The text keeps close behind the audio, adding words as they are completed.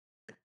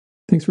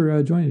Thanks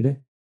for joining today.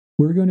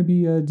 We're going to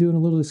be doing a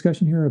little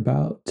discussion here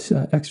about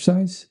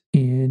exercise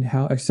and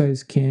how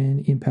exercise can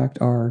impact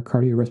our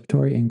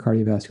cardiorespiratory and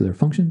cardiovascular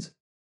functions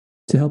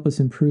to help us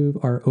improve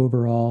our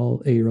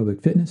overall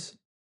aerobic fitness,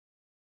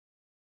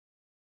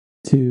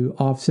 to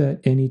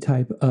offset any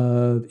type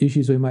of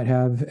issues we might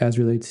have as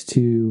relates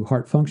to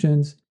heart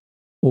functions,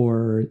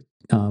 or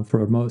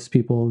for most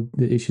people,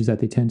 the issues that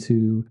they tend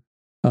to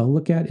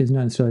look at is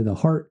not necessarily the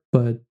heart,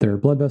 but their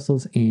blood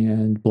vessels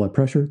and blood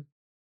pressure.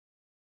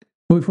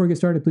 But before we get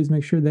started, please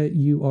make sure that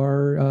you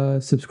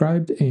are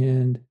subscribed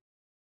and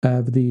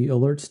have the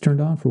alerts turned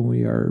on for when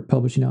we are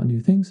publishing out new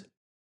things.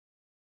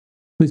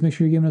 Please make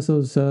sure you're giving us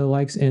those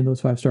likes and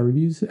those 5-star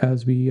reviews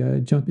as we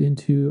jump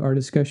into our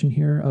discussion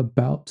here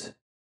about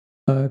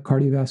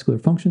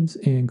cardiovascular functions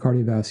and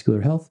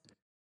cardiovascular health,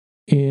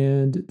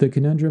 and the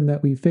conundrum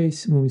that we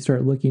face when we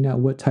start looking at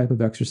what type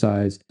of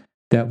exercise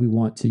that we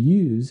want to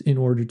use in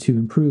order to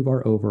improve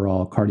our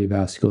overall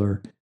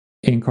cardiovascular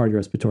and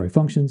cardiorespiratory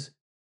functions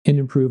and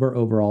improve our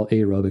overall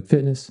aerobic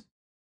fitness.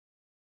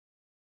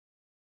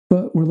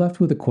 But we're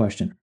left with a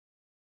question.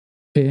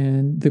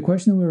 And the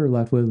question that we were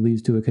left with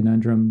leads to a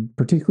conundrum,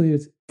 particularly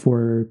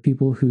for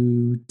people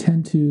who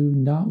tend to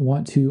not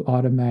want to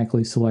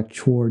automatically select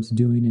towards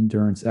doing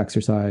endurance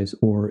exercise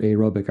or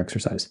aerobic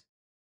exercise.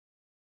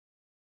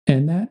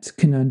 And that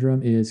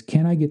conundrum is,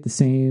 can I get the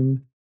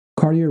same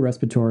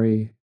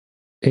cardiorespiratory,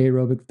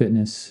 aerobic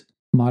fitness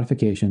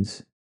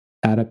modifications,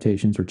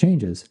 adaptations, or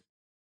changes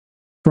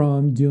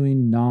from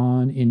doing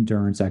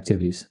non-endurance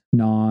activities,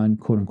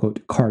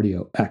 non-quote-unquote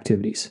cardio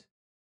activities?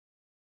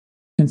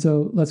 And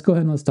so let's go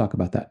ahead and let's talk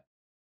about that.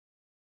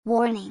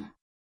 Warning.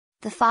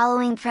 The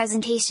following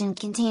presentation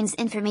contains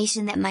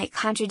information that might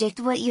contradict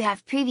what you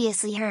have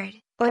previously heard,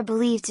 or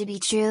believed to be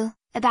true,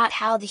 about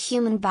how the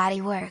human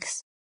body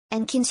works,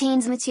 and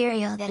contains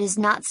material that is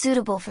not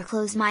suitable for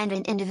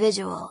closed-minded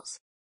individuals.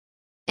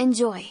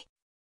 Enjoy!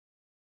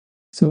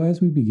 So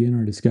as we begin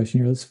our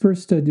discussion here, let's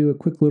first do a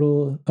quick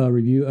little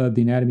review of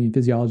the anatomy and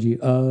physiology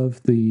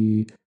of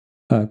the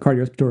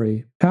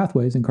cardiorespiratory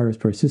pathways and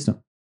cardiorespiratory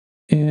system.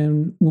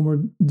 And when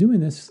we're doing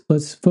this,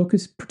 let's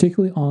focus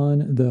particularly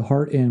on the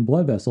heart and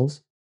blood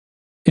vessels.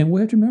 And what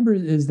we have to remember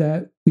is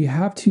that we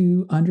have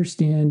to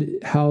understand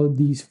how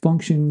these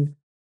function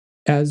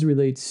as it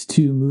relates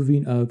to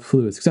moving of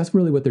fluids. Because that's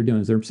really what they're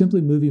doing, is they're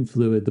simply moving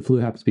fluid. The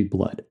fluid happens to be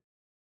blood.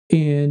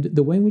 And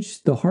the way in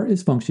which the heart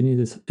is functioning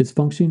is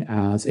functioning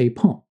as a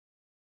pump.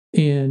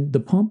 And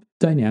the pump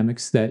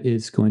dynamics that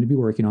it's going to be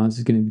working on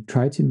is going to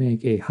try to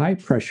make a high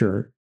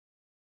pressure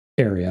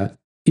area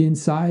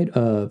inside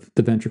of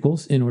the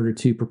ventricles in order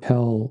to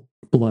propel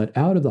blood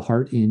out of the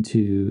heart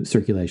into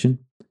circulation,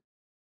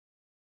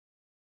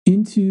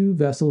 into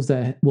vessels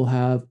that will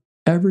have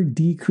ever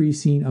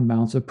decreasing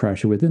amounts of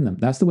pressure within them.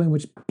 That's the way in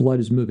which blood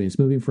is moving. It's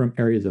moving from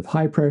areas of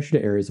high pressure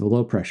to areas of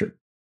low pressure.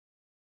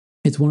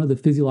 It's one of the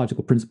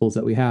physiological principles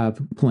that we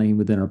have playing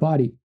within our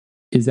body,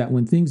 is that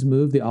when things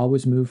move, they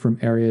always move from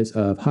areas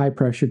of high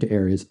pressure to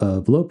areas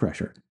of low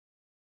pressure.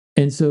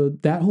 And so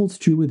that holds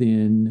true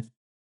within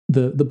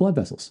the blood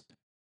vessels.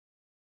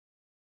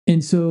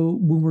 And so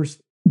when we're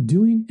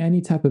doing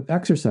any type of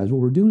exercise, what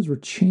we're doing is we're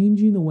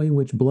changing the way in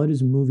which blood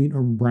is moving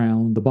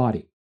around the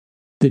body.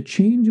 The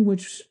change in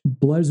which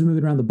blood is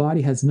moving around the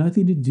body has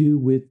nothing to do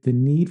with the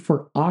need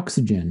for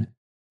oxygen,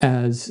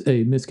 as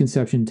a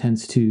misconception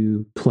tends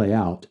to play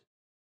out,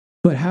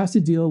 but has to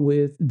deal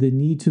with the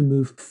need to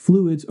move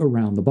fluids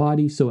around the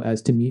body so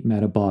as to meet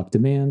metabolic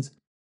demands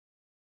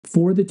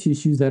for the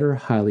tissues that are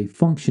highly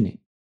functioning.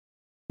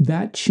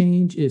 That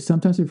change is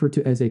sometimes referred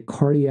to as a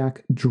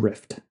cardiac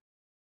drift.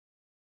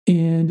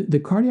 And the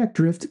cardiac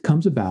drift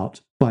comes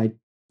about by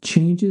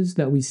changes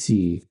that we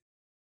see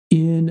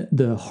in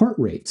the heart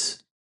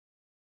rates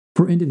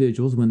for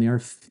individuals when they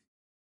are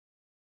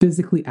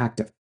physically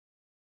active.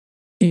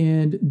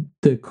 And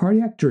the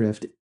cardiac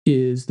drift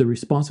is the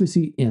response we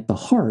see at the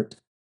heart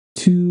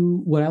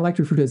to what I like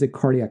to refer to as a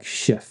cardiac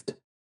shift.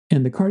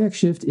 And the cardiac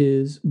shift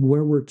is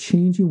where we're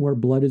changing where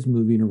blood is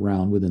moving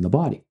around within the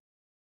body.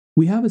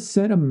 We have a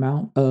set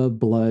amount of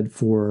blood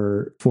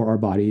for our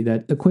body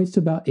that equates to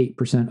about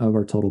 8% of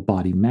our total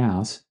body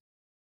mass.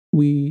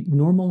 We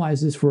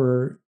normalize this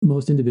for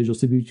most individuals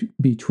to be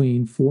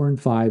between 4 and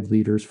 5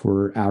 liters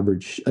for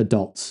average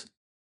adults.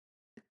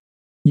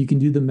 You can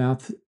do the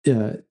math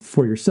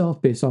for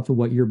yourself based off of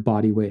what your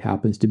body weight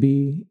happens to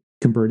be,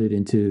 converted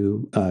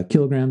into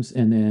kilograms,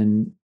 and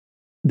then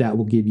that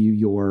will give you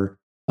your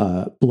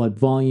blood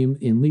volume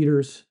in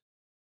liters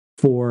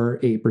for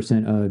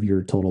 8% of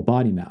your total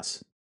body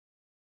mass.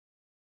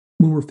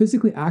 When we're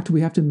physically active,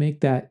 we have to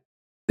make that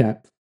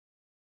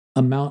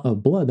amount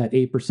of blood, that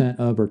 8%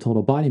 of our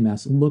total body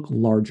mass, look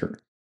larger.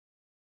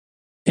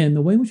 And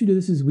the way in which we do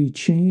this is we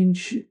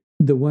change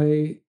the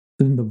way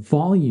and the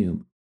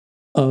volume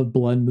of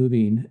blood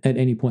moving at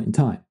any point in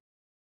time.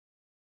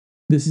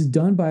 This is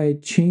done by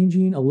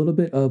changing a little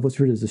bit of what's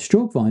referred to as the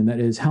stroke volume, that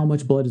is how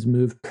much blood is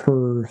moved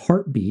per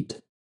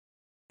heartbeat,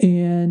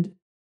 and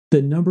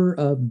the number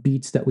of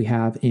beats that we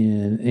have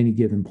in any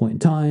given point in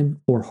time,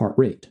 or heart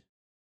rate.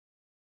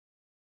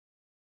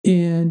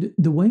 And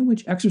the way in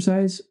which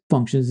exercise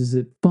functions is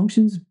it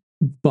functions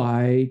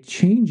by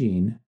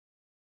changing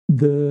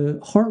the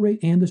heart rate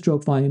and the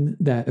stroke volume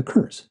that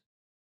occurs,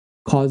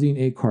 causing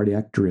a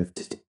cardiac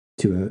drift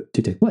to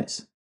take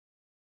place.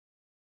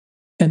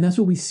 And that's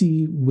what we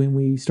see when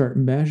we start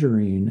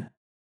measuring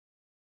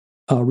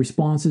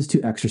responses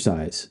to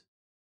exercise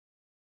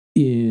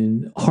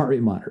in heart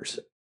rate monitors.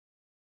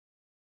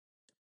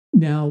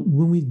 Now,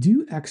 when we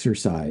do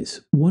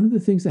exercise, one of the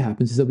things that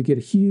happens is that we get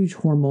a huge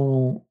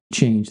hormonal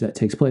change that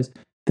takes place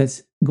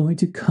that's going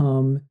to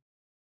come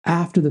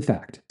after the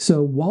fact.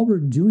 So while we're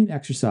doing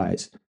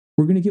exercise,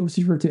 we're going to get what's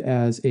referred to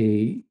as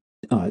a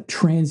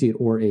transient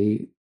or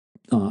a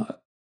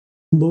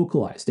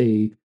localized,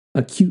 a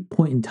acute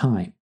point in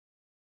time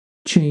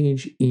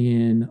change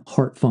in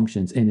heart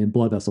functions and in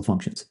blood vessel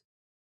functions.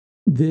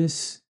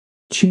 This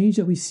change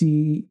that we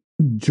see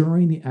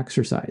during the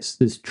exercise,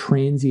 this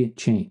transient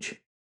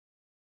change,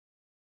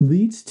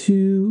 leads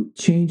to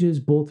changes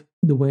both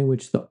the way in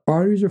which the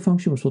arteries are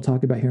functioning, which we'll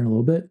talk about here in a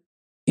little bit,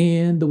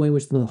 and the way in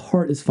which the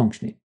heart is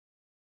functioning.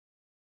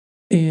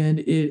 And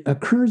it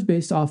occurs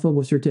based off of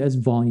what's referred to as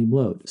volume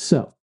load.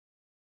 So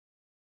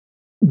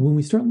when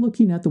we start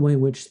looking at the way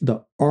in which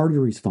the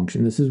arteries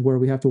function, this is where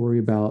we have to worry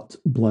about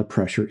blood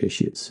pressure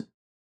issues,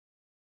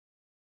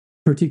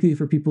 particularly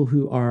for people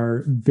who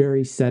are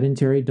very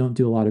sedentary, don't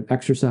do a lot of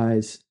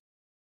exercise.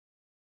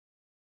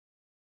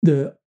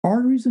 The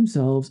arteries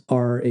themselves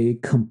are a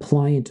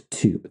compliant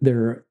tube.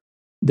 They're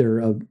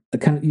a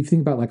kind of, you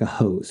think about like a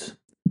hose,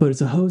 but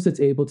it's a hose that's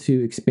able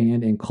to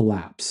expand and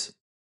collapse.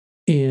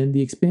 And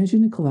the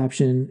expansion and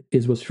collapsion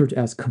is what's referred to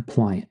as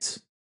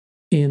compliance.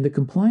 And the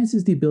compliance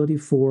is the ability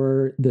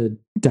for the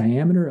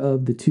diameter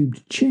of the tube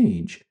to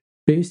change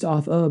based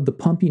off of the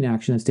pumping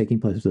action that's taking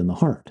place within the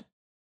heart.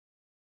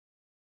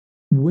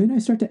 When I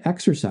start to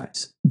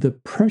exercise, the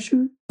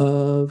pressure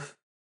of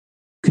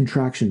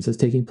contractions that's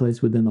taking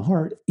place within the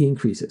heart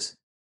increases.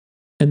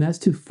 And that's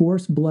to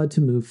force blood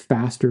to move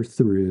faster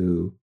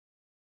through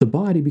the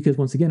body, because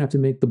once again, I have to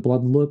make the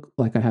blood look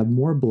like I have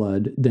more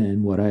blood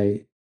than what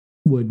I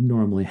would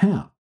normally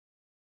have.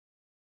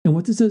 And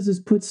what this does is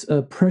puts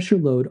a pressure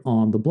load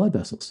on the blood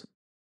vessels.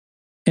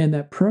 And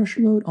that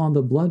pressure load on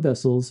the blood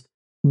vessels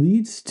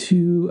leads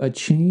to a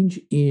change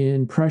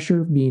in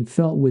pressure being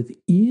felt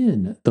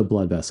within the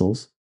blood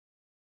vessels.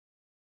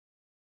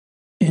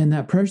 And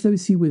that pressure that we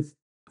see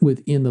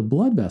within the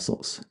blood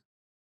vessels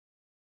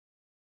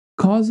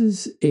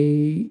causes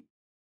a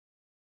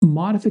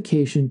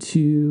modification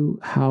to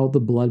how the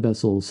blood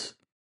vessels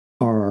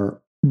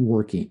are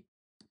working.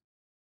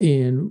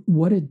 And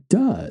what it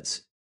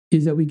does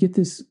is that we get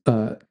this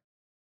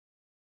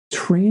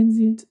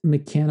transient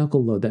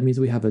mechanical load. That means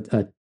we have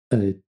a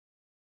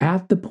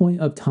at the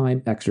point of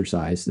time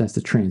exercise. That's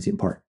the transient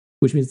part,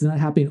 which means it's not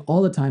happening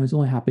all the time. It's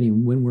only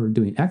happening when we're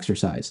doing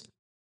exercise.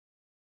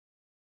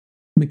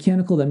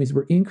 Mechanical, that means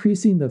we're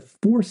increasing the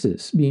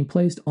forces being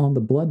placed on the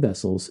blood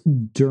vessels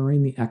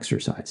during the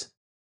exercise.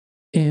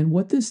 And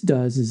what this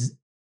does is,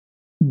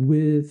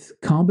 with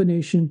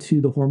combination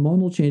to the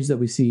hormonal change that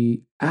we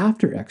see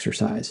after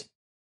exercise,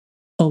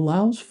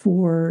 allows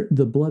for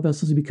the blood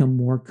vessels to become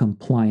more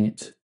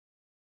compliant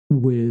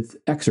with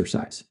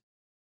exercise.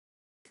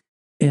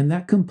 And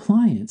that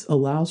compliance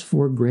allows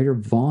for greater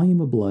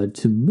volume of blood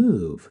to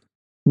move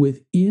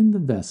within the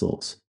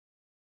vessels.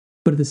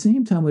 But at the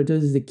same time, what it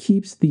does is it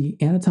keeps the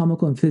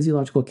anatomical and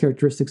physiological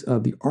characteristics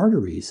of the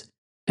arteries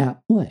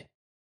at play.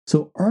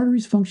 So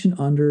arteries function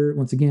under,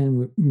 once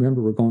again,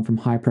 remember we're going from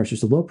high pressures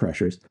to low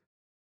pressures,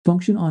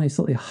 function on a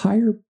slightly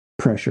higher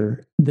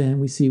pressure than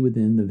we see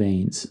within the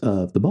veins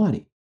of the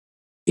body.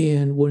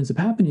 And what ends up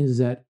happening is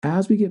that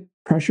as we get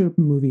pressure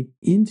moving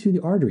into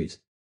the artery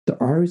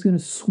is going to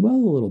swell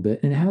a little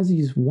bit, and it has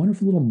these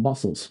wonderful little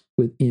muscles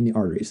within the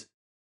arteries.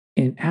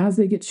 And as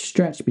they get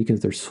stretched because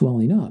they're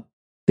swelling up,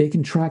 they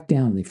contract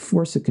down and they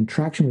force a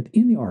contraction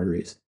within the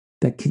arteries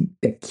that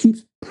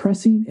keeps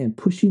pressing and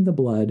pushing the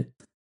blood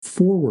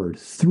forward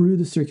through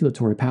the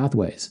circulatory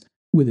pathways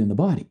within the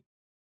body.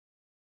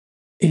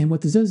 And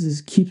what this does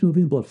is keeps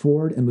moving blood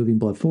forward and moving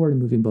blood forward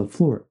and moving blood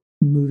forward,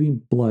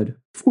 moving blood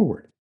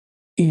forward.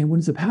 And what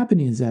ends up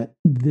happening is that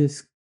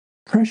this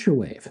pressure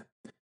wave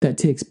that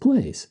takes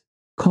place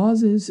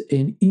causes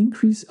an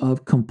increase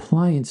of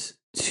compliance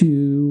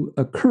to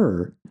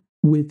occur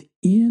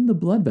within the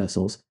blood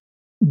vessels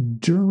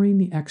during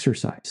the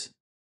exercise.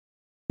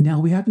 Now,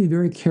 we have to be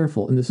very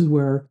careful, and this is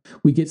where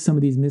we get some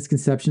of these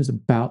misconceptions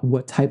about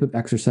what type of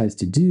exercise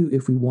to do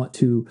if we want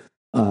to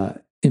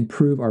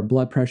improve our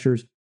blood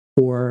pressures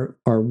or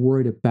are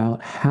worried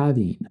about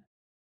having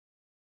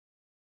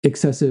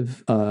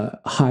excessive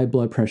high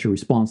blood pressure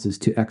responses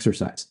to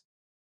exercise.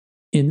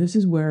 And this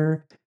is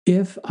where,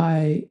 if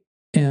I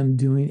am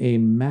doing a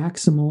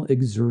maximal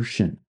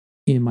exertion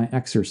in my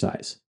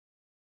exercise,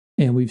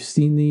 and we've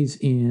seen these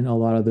in a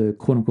lot of the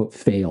quote unquote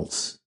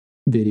fails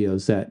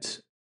videos that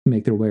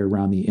make their way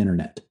around the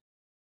internet,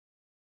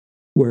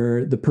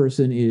 where the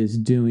person is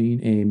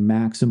doing a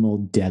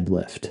maximal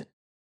deadlift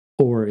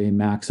or a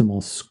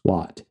maximal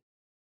squat,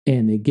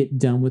 and they get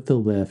done with the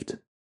lift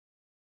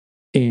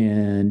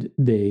and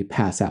they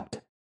pass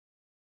out.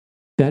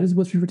 That is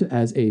what's referred to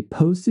as a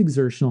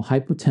post-exertional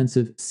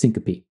hypotensive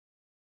syncope.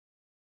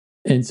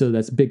 And so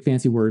that's big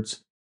fancy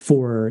words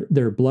for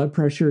their blood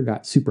pressure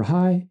got super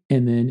high.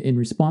 And then in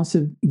response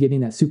to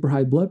getting that super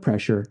high blood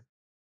pressure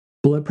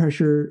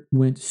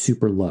went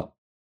super low.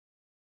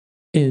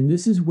 And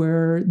this is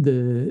where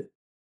the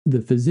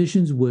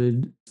physicians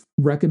would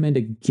recommend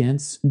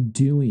against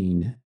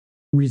doing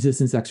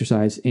resistance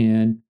exercise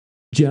and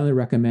generally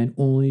recommend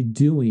only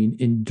doing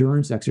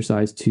endurance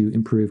exercise to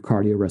improve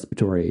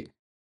cardiorespiratory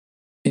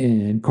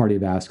and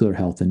cardiovascular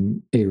health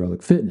and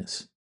aerobic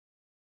fitness.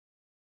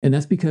 And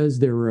that's because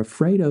they were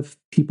afraid of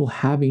people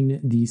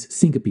having these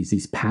syncopes,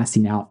 these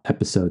passing out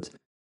episodes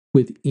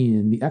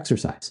within the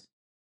exercise.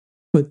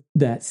 But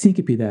that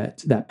syncope,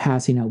 that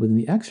passing out within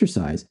the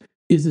exercise,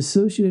 is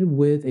associated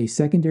with a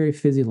secondary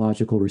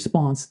physiological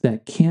response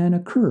that can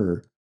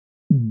occur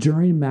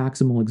during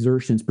maximal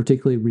exertions,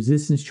 particularly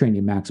resistance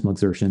training maximal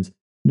exertions,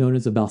 known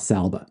as a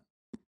Valsalva.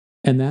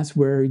 And that's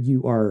where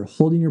you are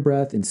holding your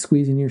breath and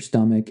squeezing your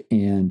stomach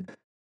and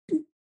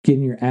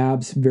getting your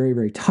abs very,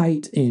 very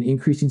tight and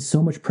increasing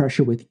so much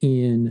pressure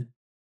within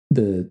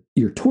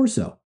your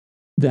torso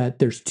that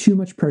there's too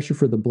much pressure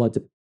for the blood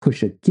to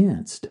push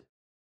against.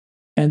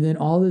 And then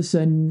all of a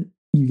sudden,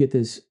 you get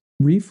this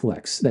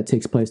reflex that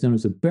takes place known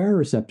as a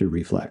baroreceptor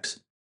reflex.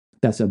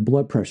 That's a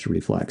blood pressure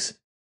reflex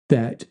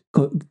that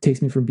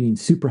takes me from being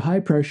super high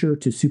pressure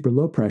to super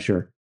low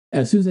pressure.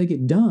 As soon as I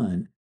get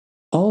done,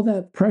 all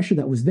that pressure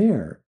that was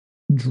there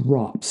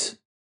drops.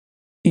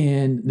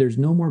 And there's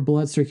no more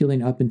blood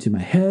circulating up into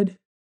my head.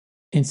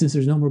 And since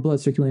there's no more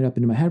blood circulating up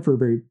into my head for a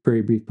very,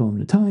 very brief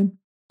moment of time,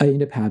 I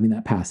end up having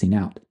that passing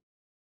out.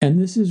 And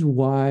this is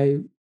why,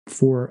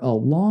 for a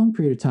long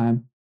period of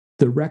time,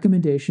 the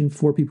recommendation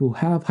for people who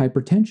have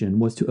hypertension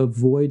was to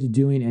avoid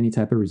doing any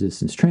type of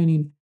resistance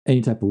training,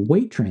 any type of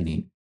weight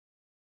training,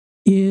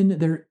 in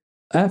their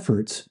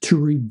efforts to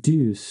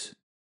reduce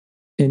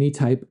any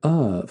type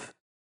of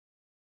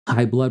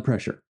high blood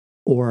pressure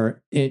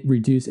or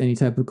reduce any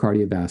type of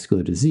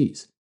cardiovascular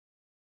disease.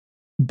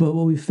 But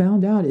what we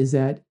found out is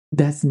that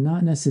that's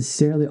not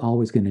necessarily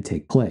always going to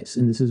take place.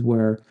 And this is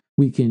where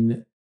we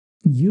can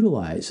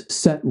utilize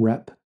set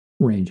rep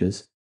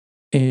ranges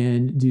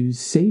and do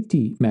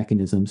safety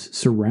mechanisms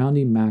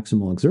surrounding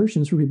maximal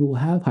exertions for people who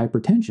have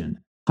hypertension,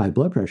 high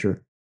blood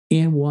pressure,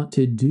 and want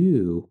to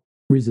do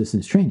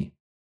resistance training.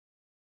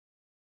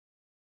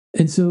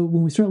 And so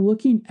when we start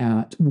looking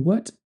at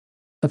what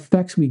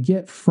effects we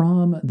get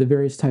from the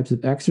various types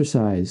of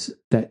exercise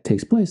that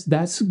takes place,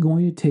 that's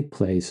going to take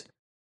place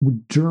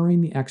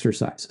during the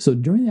exercise. So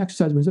during the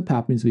exercise, what ends up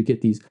happening is we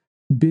get these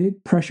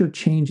big pressure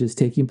changes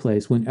taking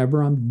place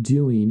whenever I'm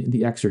doing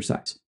the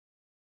exercise.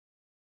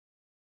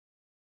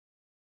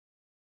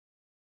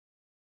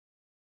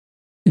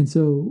 And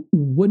so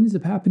what ends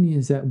up happening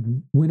is that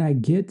when I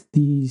get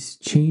these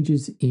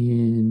changes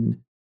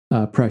in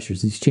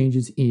pressures, these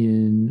changes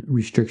in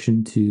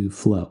restriction to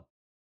flow,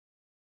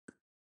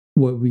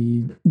 what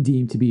we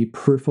deem to be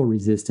peripheral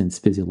resistance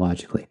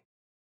physiologically.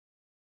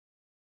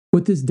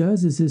 What this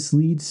does is this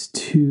leads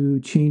to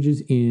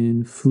changes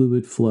in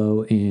fluid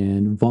flow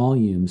and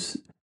volumes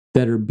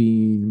that are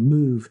being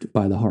moved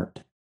by the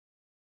heart.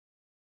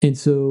 And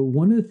so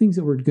one of the things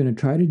that we're going to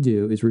try to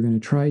do is we're going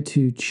to try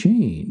to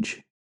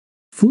change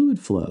fluid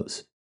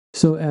flows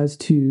so as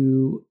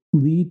to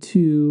lead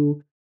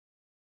to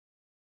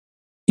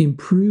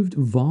improved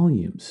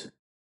volumes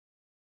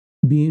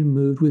being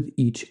moved with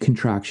each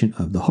contraction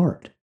of the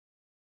heart.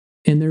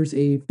 And there's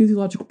a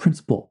physiological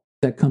principle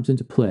that comes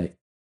into play.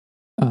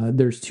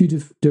 There's two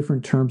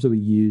different terms that we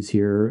use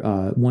here.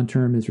 One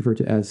term is referred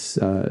to as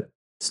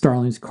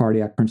Starling's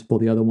cardiac principle.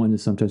 The other one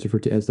is sometimes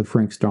referred to as the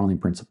Frank-Starling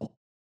principle.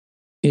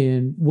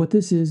 And what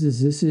this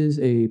is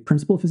a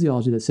principle of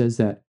physiology that says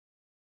that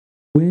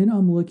when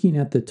I'm looking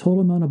at the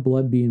total amount of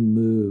blood being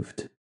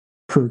moved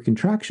per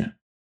contraction,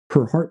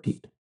 per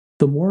heartbeat,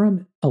 the more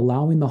I'm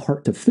allowing the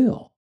heart to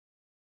fill,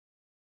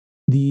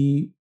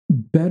 the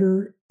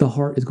better the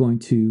heart is going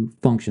to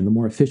function, the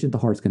more efficient the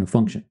heart's going to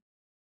function.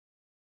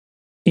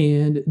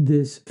 And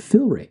this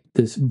fill rate,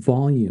 this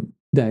volume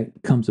that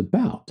comes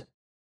about,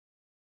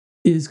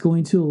 is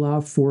going to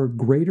allow for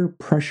greater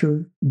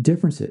pressure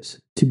differences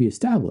to be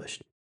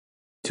established,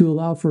 to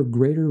allow for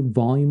greater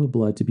volume of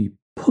blood to be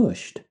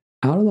pushed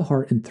out of the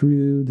heart and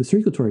through the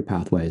circulatory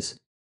pathways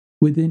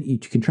within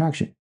each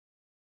contraction.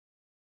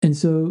 And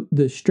so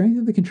the strength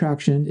of the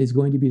contraction is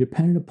going to be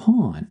dependent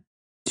upon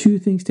two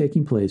things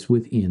taking place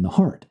within the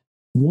heart.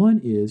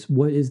 One is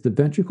what is the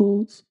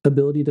ventricle's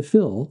ability to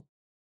fill,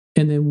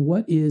 and then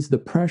what is the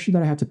pressure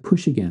that I have to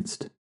push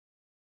against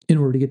in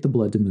order to get the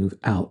blood to move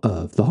out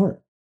of the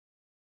heart.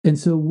 And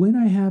so when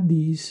I have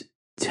these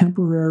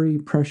temporary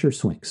pressure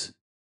swings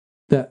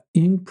that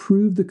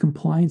improve the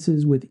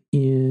compliances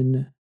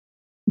within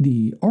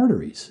the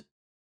arteries,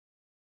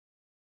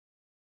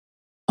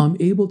 I'm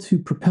able to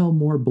propel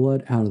more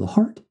blood out of the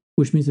heart,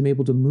 which means I'm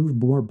able to move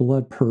more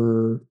blood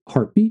per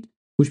heartbeat,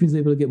 which means I'm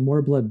able to get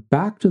more blood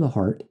back to the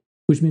heart,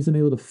 which means I'm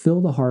able to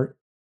fill the heart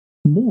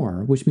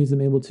more, which means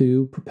I'm able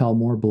to propel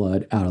more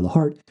blood out of the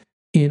heart.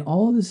 And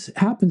all of this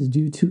happens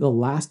due to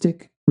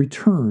elastic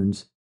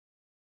returns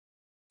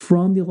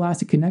from the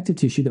elastic connective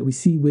tissue that we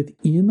see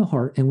within the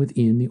heart and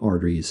within the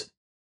arteries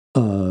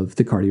of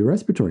the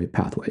cardiorespiratory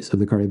pathways of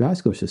the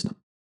cardiovascular system.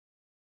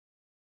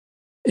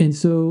 And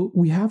so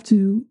we have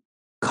to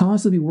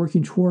constantly be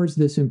working towards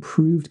this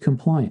improved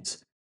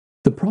compliance.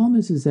 The problem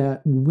is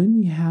that when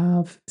we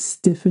have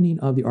stiffening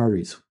of the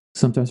arteries,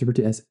 sometimes referred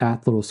to as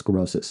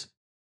atherosclerosis,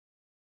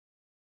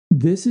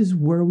 this is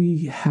where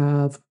we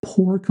have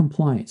poor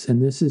compliance.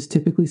 And this is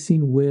typically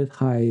seen with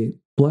high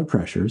blood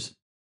pressures,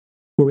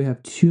 where we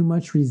have too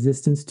much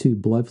resistance to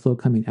blood flow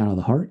coming out of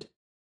the heart.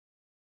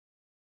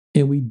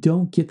 And we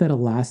don't get that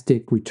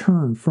elastic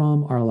return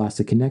from our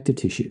elastic connective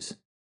tissues.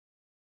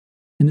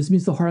 And this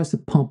means the heart has to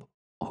pump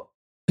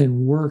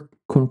and work,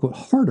 quote unquote,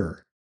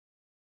 harder.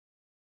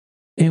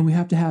 And we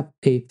have to have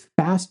a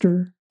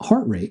faster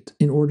heart rate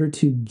in order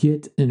to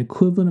get an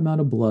equivalent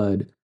amount of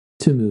blood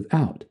to move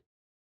out.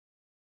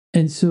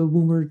 And so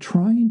when we're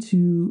trying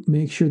to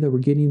make sure that we're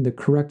getting the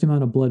correct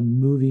amount of blood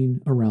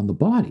moving around the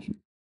body,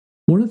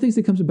 one of the things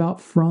that comes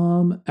about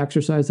from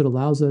exercise that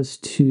allows us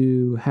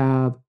to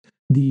have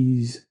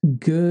these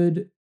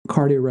good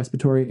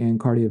cardiorespiratory and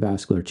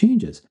cardiovascular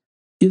changes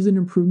is an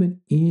improvement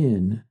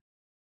in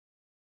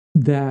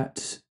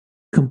that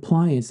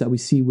compliance that we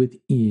see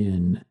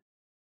within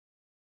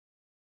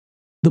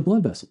the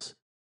blood vessels.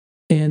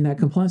 And that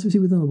compliance we see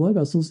within the blood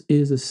vessels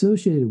is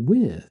associated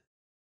with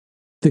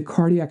the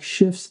cardiac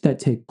shifts that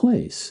take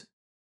place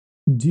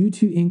due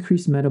to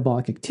increased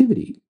metabolic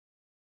activity.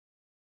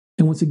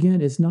 And once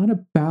again, it's not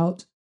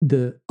about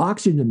the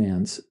oxygen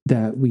demands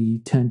that we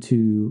tend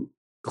to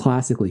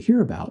classically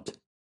hear about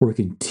or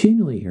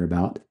continually hear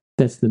about.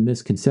 That's the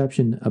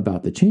misconception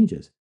about the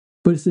changes.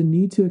 But it's the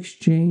need to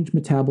exchange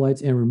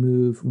metabolites and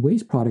remove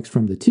waste products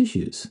from the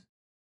tissues,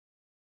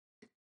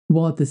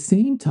 while at the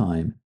same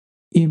time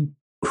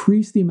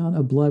increase the amount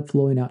of blood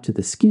flowing out to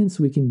the skin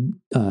so we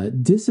can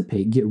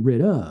get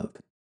rid of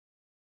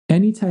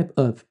any type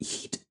of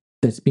heat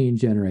that's being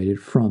generated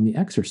from the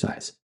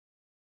exercise.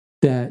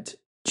 That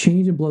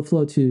change in blood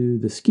flow to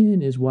the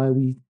skin is why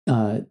we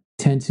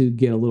tend to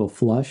get a little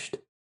flushed,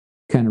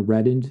 kind of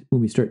reddened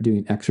when we start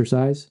doing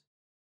exercise.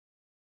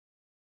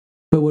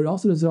 But what it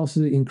also does, it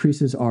also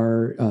increases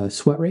our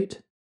sweat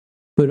rate,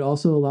 but it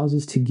also allows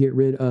us to get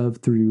rid of,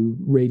 through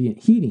radiant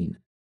heating,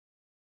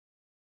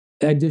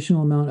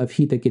 additional amount of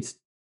heat that gets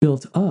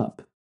built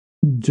up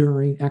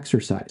during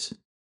exercise.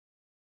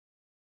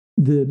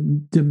 The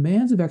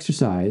demands of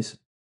exercise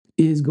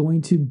is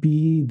going to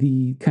be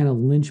the kind of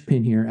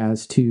linchpin here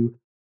as to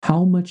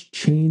how much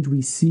change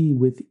we see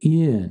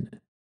within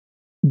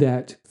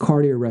that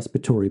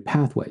cardiorespiratory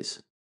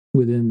pathways,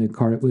 within the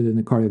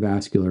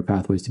cardiovascular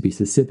pathways, to be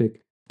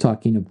specific,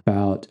 talking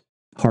about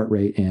heart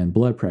rate and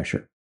blood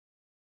pressure.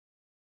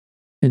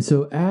 And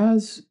so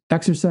as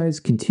exercise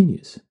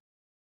continues,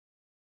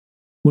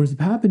 what ends up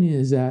happening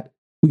is that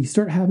we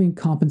start having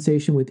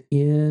compensation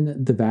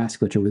within the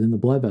vasculature, within the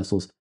blood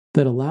vessels,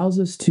 that allows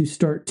us to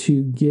start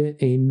to get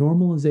a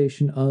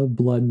normalization of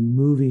blood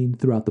moving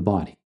throughout the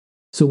body.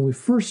 So when we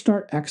first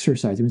start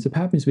exercising, what's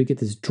happening is we get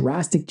this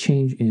drastic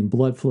change in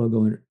blood flow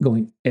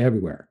going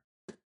everywhere.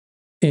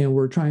 And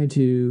we're trying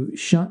to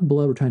shunt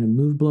blood, we're trying to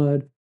move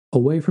blood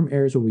away from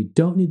areas where we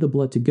don't need the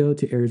blood to go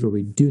to areas where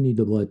we do need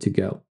the blood to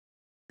go.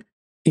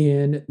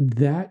 And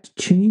that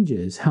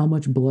changes how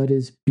much blood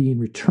is being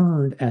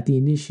returned at the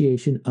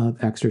initiation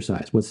of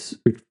exercise, what's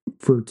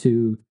referred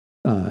to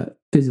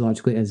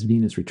physiologically as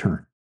venous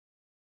return.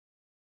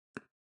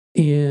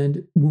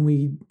 And when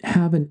we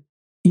have an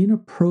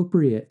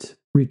inappropriate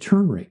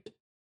return rate,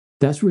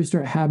 that's where we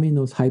start having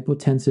those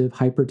hypotensive,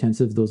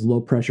 hypertensive, those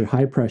low pressure,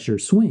 high pressure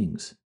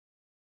swings.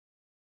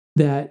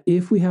 That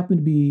if we happen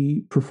to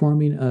be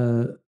performing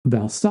a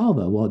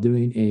Valsalva while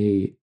doing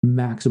a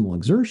maximal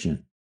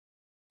exertion,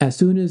 as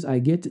soon as I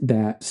get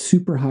that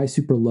super high,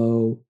 super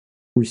low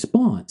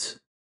response,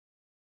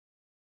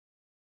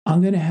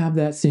 I'm going to have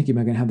that sinking,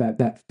 I'm going to have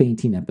that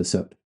fainting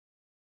episode.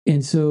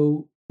 And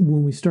so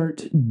when we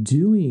start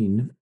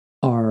doing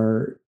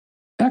our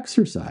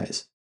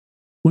exercise,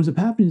 what ends up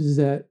happening is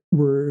that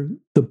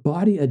the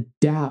body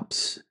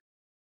adapts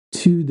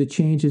to the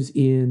changes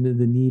in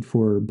the need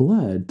for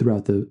blood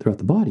throughout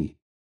the body.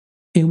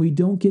 And we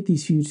don't get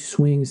these huge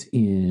swings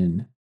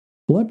in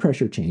blood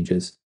pressure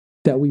changes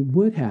that we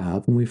would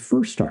have when we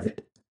first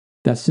started.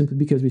 That's simply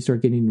because we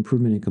start getting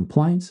improvement in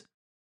compliance.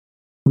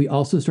 We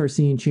also start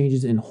seeing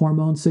changes in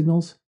hormone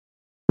signals,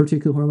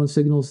 particular hormone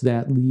signals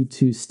that lead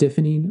to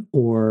stiffening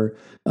or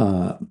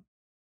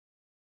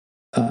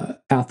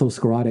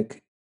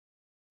atherosclerotic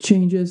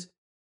changes.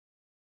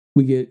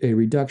 We get a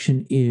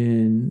reduction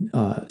in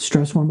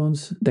stress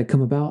hormones that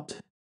come about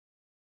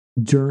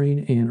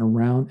during and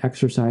around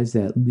exercise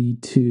that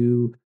lead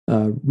to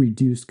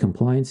reduced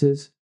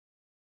compliances.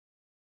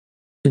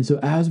 And so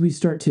as we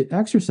start to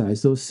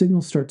exercise, those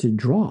signals start to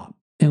drop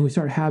and we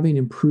start having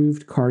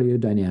improved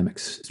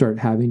cardiodynamics, start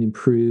having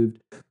improved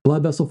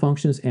blood vessel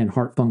functions and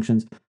heart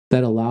functions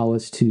that allow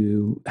us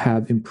to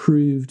have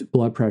improved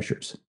blood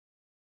pressures.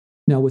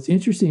 Now, what's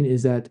interesting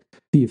is that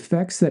the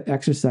effects that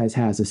exercise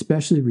has,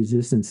 especially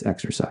resistance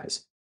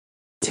exercise,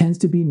 tends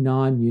to be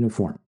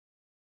non-uniform.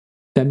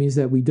 That means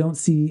that we don't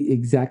see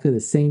exactly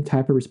the same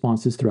type of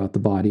responses throughout the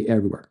body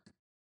everywhere.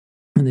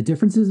 And the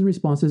differences in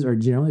responses are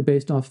generally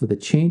based off of the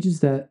changes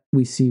that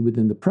we see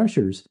within the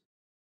pressures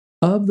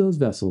of those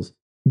vessels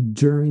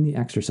during the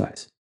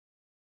exercise,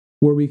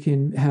 where we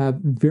can have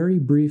very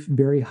brief,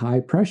 very high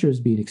pressures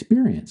being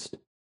experienced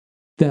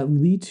that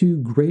lead to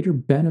greater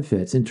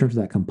benefits in terms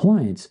of that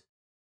compliance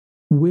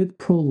with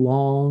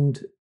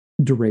prolonged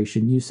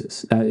duration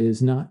uses. That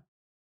is not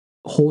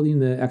holding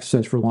the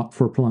exercise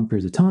for prolonged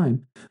periods of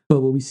time,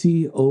 but what we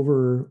see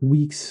over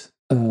weeks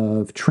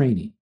of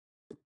training.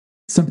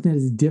 Something that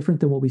is different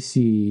than what we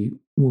see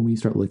when we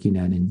start looking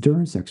at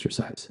endurance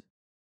exercise.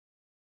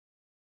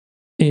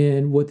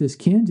 And what this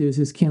can do is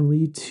this can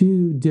lead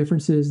to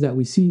differences that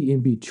we see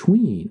in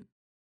between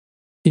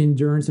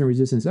endurance and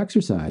resistance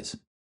exercise,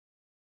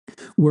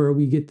 where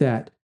we get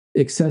that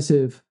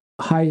excessive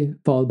high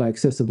followed by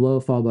excessive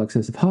low, followed by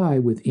excessive high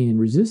within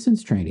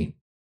resistance training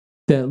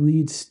that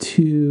leads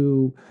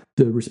to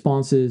the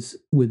responses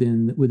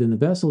within the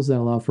vessels that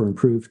allow for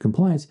improved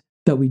compliance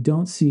that we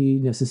don't see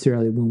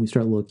necessarily when we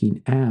start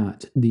looking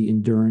at the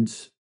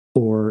endurance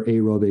or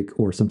aerobic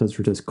or sometimes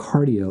for just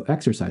cardio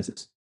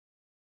exercises.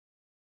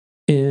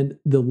 And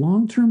the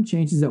long-term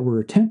changes that we're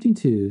attempting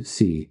to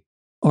see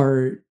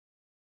are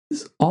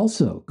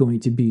also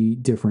going to be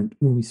different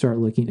when we start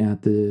looking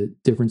at the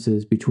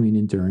differences between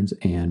endurance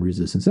and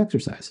resistance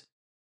exercise.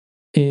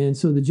 And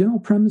so the general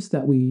premise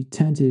that we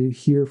tend to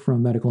hear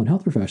from medical and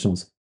health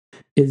professionals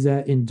is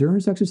that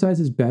endurance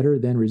exercise is better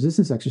than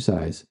resistance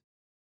exercise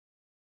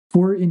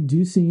for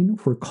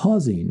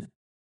causing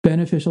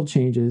beneficial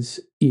changes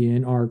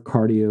in our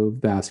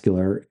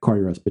cardiovascular,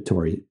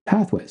 cardiorespiratory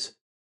pathways.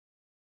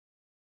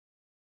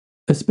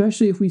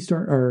 Especially if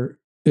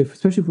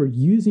we're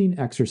using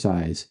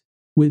exercise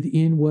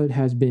within what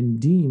has been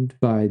deemed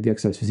by the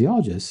exercise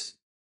physiologists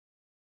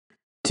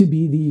to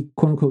be the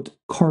quote-unquote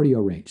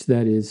cardio range,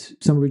 that is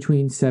somewhere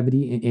between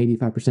 70 and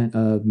 85%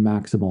 of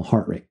maximal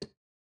heart rate.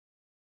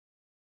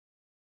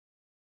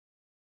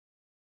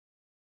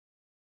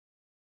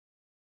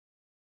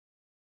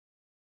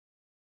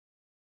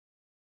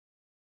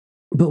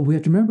 But what we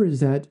have to remember is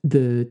that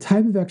the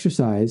type of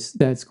exercise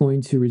that's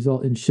going to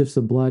result in shifts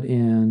of blood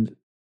and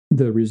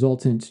the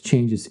resultant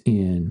changes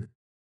in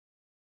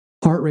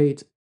heart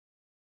rate,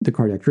 the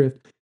cardiac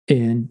drift,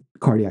 and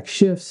cardiac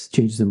shifts,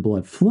 changes in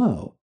blood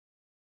flow,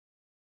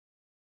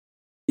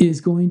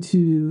 is going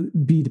to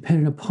be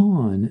dependent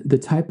upon the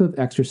type of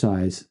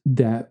exercise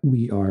that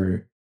we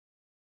are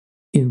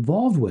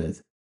involved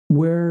with,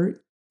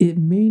 where it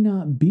may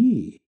not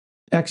be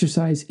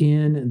exercise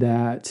in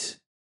that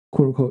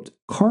quote-unquote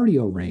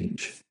cardio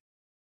range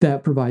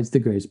that provides the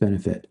greatest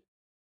benefit.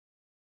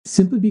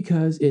 Simply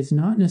because it's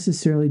not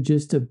necessarily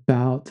just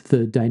about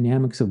the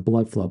dynamics of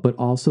blood flow, but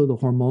also the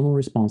hormonal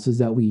responses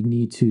that we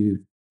need to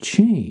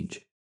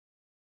change.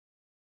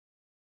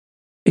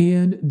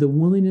 And the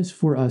willingness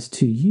for us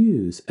to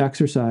use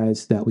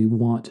exercise that we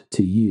want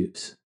to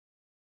use.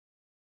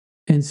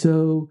 And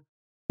so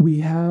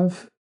we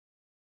have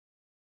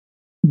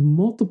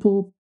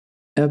multiple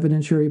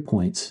evidentiary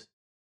points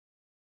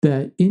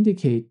that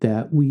indicate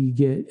that we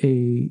get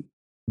a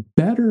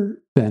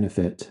better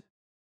benefit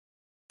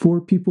for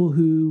people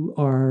who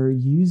are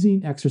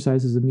using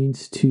exercise as a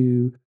means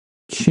to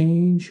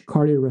change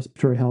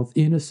cardiorespiratory health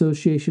in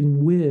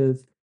association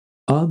with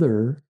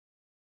other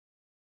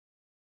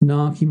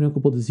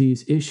non-communicable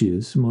disease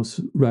issues,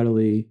 most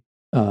readily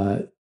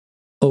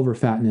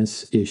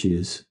overfatness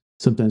issues,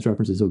 sometimes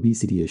referenced as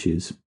obesity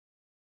issues,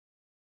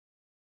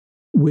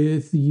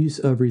 with the use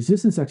of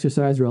resistance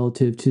exercise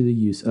relative to the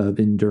use of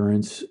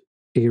endurance,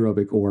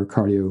 aerobic, or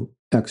cardio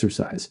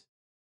exercise.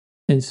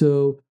 And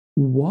so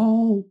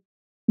while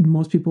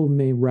most people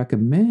may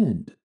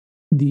recommend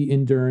the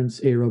endurance,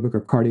 aerobic,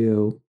 or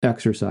cardio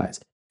exercise,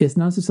 it's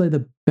not necessarily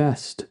the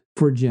best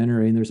for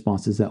generating the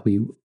responses that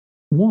we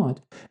want,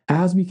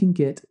 as we can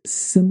get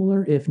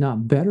similar, if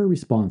not better,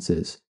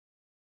 responses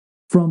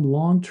from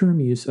long-term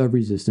use of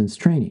resistance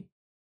training.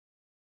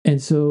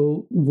 And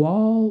so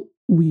while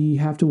we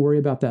have to worry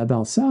about that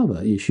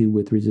Valsalva issue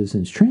with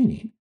resistance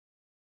training,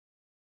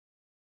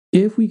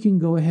 if we can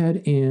go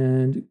ahead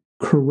and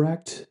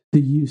correct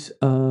the use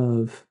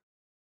of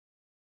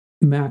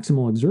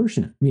maximal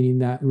exertion, meaning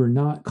that we're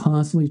not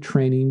constantly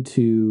training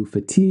to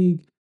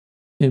fatigue.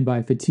 And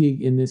by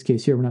fatigue, in this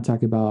case here, we're not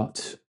talking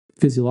about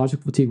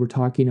physiological fatigue. We're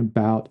talking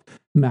about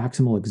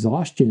maximal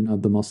exhaustion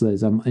of the muscle. That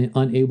is, I'm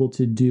unable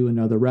to do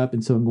another rep.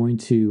 And so I'm going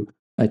to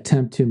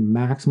attempt to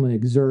maximally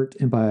exert.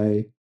 And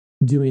by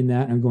doing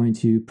that, I'm going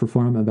to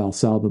perform a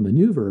Valsalva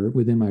maneuver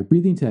within my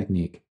breathing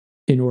technique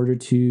in order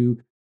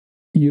to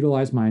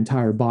utilize my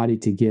entire body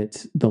to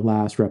get the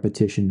last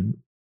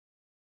repetition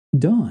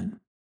done.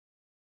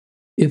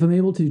 If I'm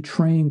able to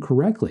train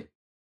correctly,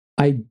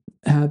 I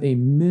have a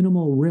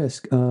minimal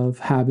risk of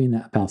having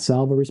that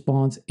Valsalva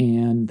response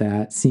and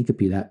that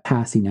syncope, that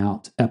passing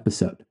out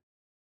episode.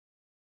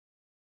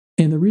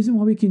 And the reason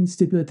why we can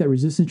stipulate that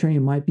resistance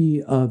training might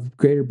be of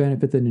greater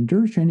benefit than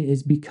endurance training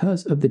is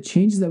because of the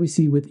changes that we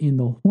see within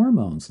the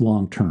hormones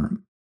long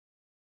term.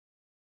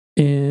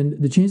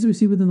 And the changes that we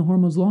see within the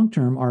hormones long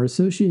term are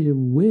associated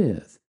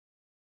with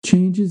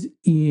changes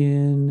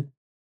in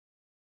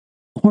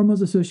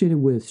hormones associated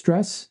with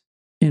stress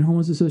and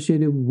hormones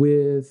associated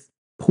with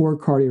poor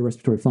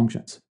cardiorespiratory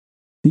functions.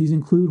 These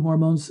include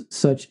hormones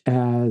such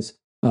as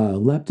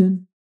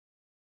leptin,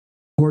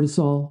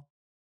 cortisol,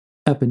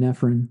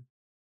 epinephrine,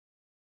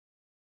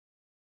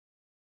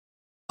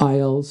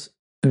 ILs,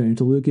 or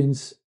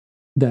interleukins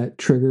that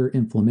trigger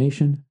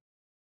inflammation,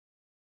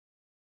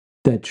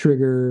 that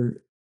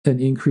trigger an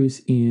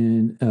increase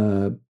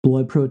in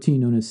blood protein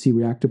known as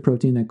C-reactive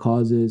protein that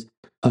causes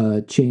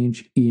a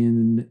change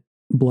in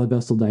blood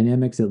vessel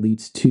dynamics that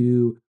leads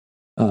to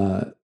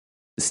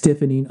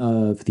stiffening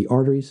of the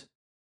arteries,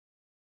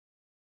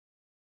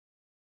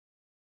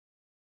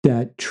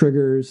 that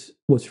triggers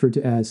what's referred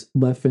to as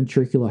left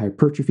ventricular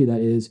hypertrophy,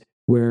 that is,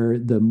 where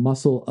the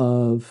muscle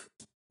of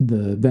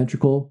the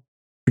ventricle,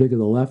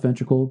 particularly the left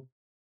ventricle,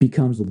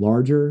 becomes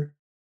larger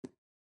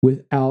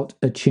without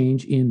a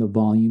change in the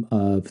volume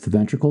of the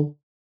ventricle.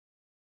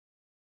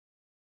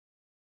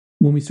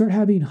 When we start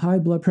having high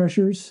blood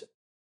pressures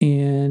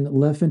and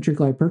left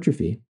ventricular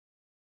hypertrophy,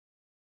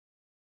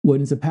 what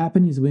ends up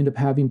happening is we end up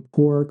having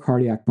poor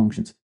cardiac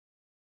functions.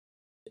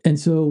 And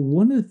so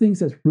one of the things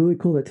that's really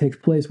cool that takes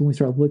place when we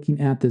start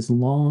looking at this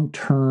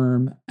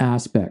long-term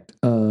aspect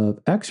of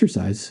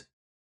exercise,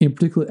 in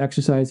particular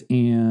exercise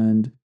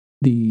and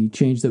the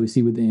change that we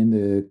see within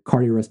the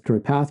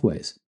cardiorespiratory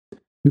pathways,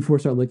 before we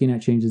start looking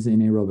at changes in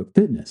aerobic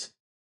fitness,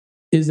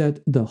 is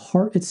that the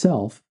heart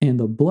itself and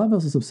the blood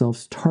vessels themselves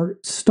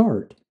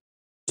start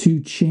to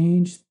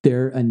change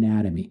their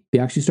anatomy. They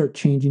actually start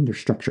changing their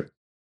structure.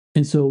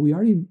 And so we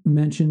already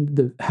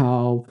mentioned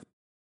how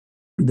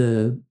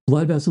the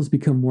blood vessels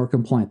become more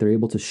compliant. They're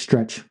able to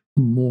stretch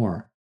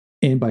more.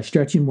 And by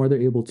stretching more,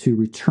 they're able to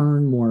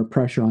return more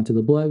pressure onto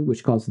the blood,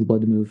 which causes the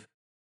blood to move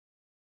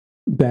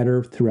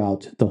better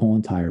throughout the whole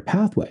entire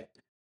pathway.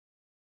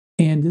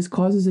 And this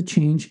causes a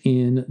change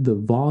in the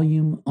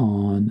volume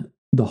on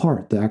the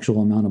heart, the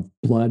actual amount of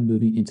blood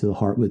moving into the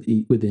heart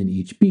within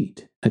each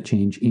beat, a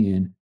change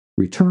in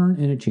return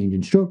and a change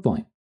in stroke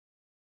volume.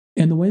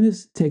 And the way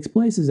this takes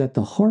place is that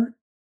the heart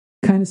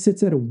kind of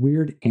sits at a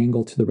weird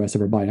angle to the rest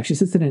of our body. It actually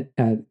sits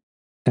at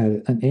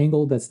an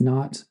angle that's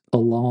not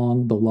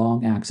along the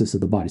long axis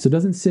of the body. So it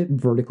doesn't sit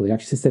vertically. It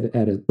actually sits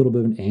at a little bit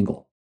of an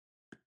angle.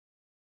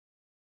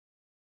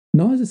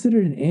 Not only does it sit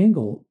at an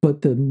angle,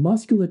 but the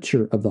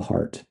musculature of the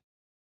heart,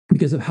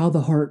 because of how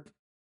the heart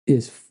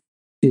is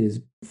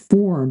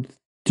formed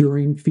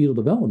during fetal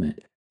development,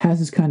 has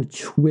this kind of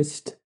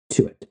twist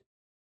to it.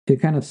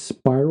 It kind of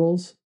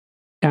spirals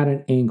at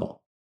an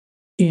angle.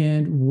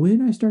 And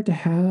when I start to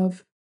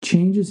have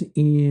changes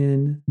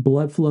in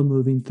blood flow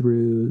moving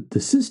through the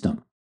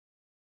system,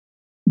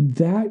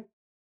 that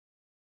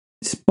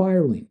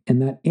spiraling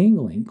and that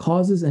angling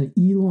causes an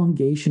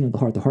elongation of the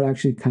heart. The heart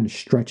actually kind of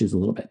stretches a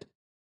little bit.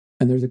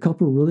 And there's a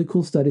couple of really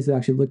cool studies that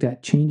actually looked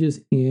at changes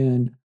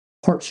in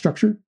heart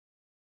structure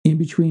in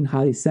between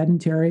highly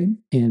sedentary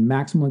and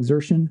maximal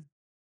exertion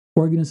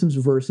organisms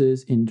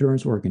versus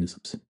endurance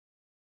organisms.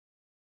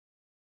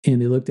 And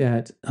they looked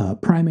at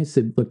primates.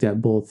 They looked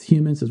at both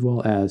humans as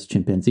well as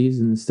chimpanzees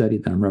in the study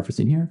that I'm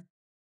referencing here.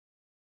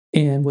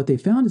 And what they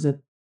found is that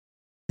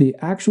the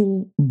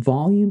actual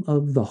volume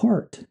of the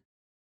heart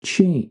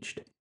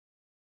changed.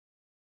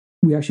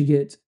 We actually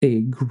get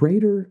a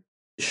greater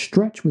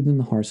stretch within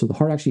the heart. So the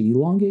heart actually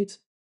elongates,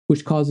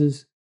 which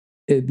causes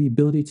the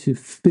ability to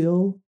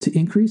fill to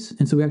increase.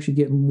 And so we actually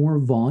get more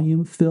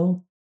volume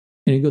fill.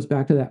 And it goes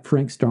back to that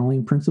Frank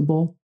Starling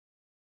principle,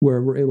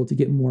 where we're able to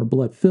get more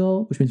blood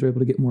fill, which means we're able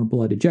to get more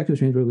blood ejected,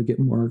 which means we're able to get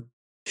more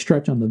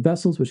stretch on the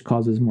vessels, which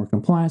causes more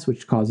compliance,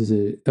 which causes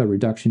a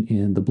reduction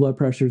in the blood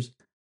pressures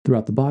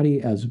throughout the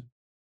body as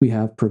we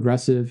have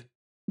progressive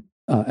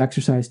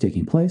exercise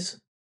taking place.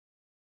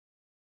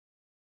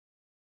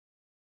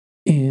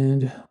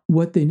 And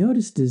what they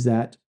noticed is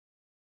that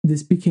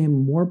this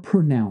became more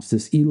pronounced,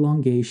 this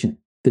elongation,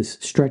 this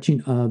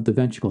stretching of the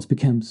ventricles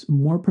becomes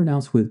more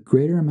pronounced with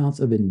greater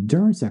amounts of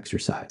endurance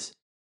exercise.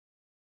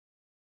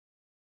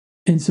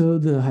 And so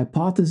the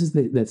hypothesis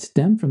that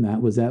stemmed from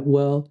that was that,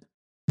 well,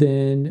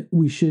 then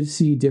we should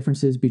see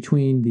differences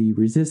between the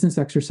resistance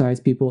exercise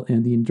people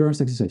and the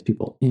endurance exercise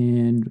people.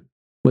 And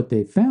what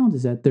they found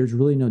is that there's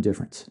really no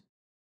difference.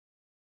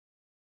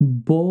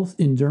 Both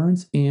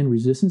endurance and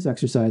resistance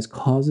exercise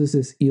causes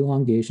this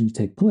elongation to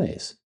take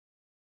place.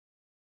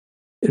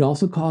 It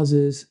also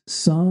causes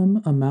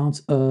some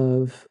amounts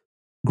of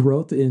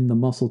growth in the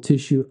muscle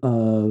tissue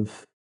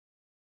of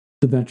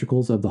the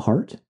ventricles of the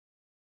heart.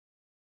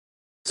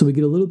 So we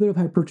get a little bit of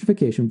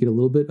hypertrophication, we get a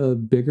little bit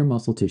of bigger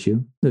muscle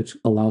tissue, which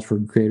allows for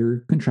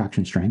greater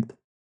contraction strength.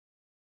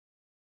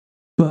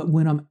 But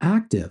when I'm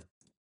active,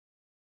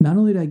 not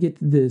only do I get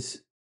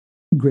this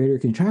greater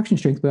contraction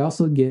strength, but I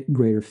also get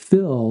greater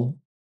fill,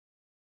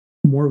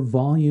 more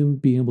volume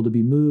being able to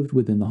be moved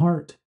within the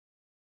heart,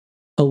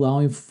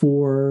 allowing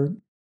for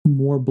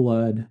more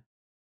blood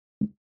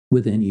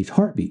within each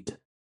heartbeat.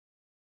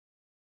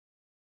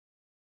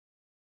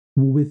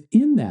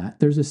 Within that,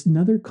 there's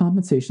another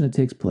compensation that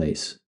takes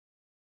place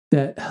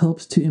that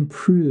helps to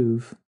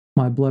improve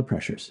my blood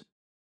pressures.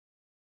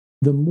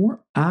 The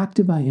more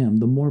active I am,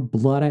 the more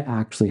blood I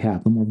actually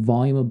have, the more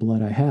volume of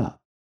blood I have,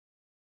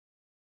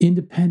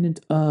 independent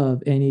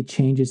of any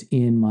changes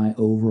in my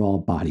overall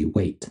body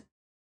weight.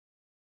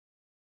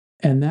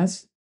 And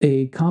that's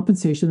a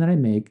compensation that I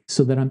make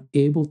so that I'm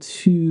able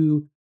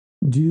to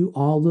do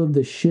all of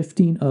the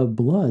shifting of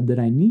blood that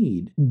I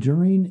need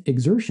during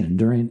exertion,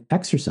 during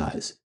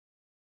exercise,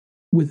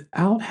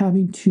 without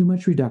having too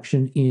much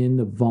reduction in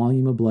the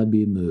volume of blood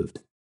being moved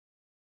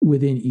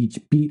within each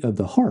beat of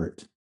the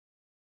heart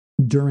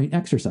during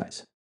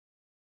exercise.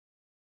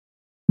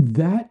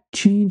 That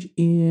change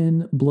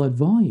in blood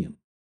volume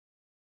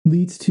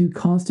leads to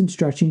constant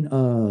stretching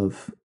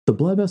of the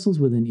blood vessels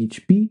within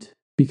each beat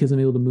because I'm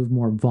able to move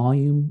more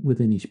volume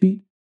within each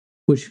beat,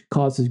 which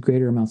causes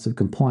greater amounts of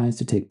compliance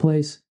to take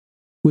place,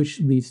 which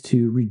leads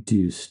to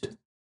reduced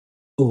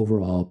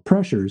overall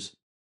pressures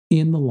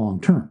in the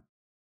long term.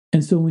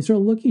 And so when we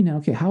start looking at,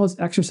 okay, how is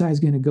exercise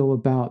going to go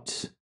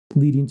about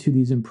leading to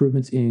these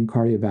improvements in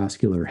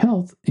cardiovascular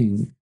health,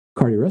 in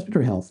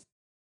cardiorespiratory health,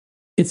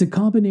 it's a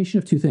combination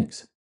of two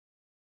things.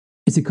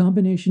 It's a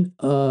combination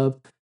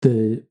of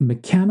the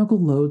mechanical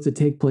loads that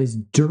take place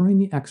during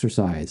the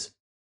exercise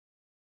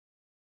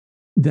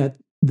that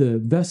the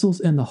vessels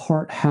and the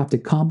heart have to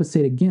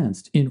compensate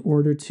against in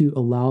order to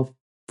allow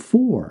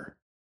for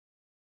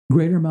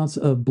greater amounts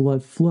of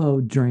blood flow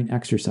during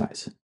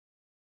exercise.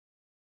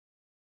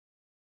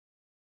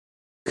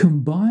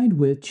 Combined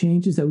with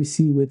changes that we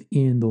see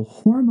within the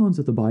hormones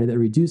of the body that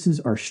reduces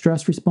our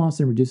stress response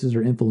and reduces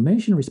our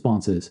inflammation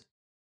responses,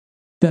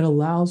 that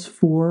allows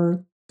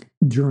for,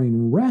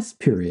 during rest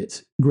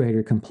periods,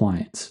 greater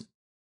compliance,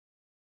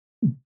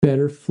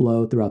 better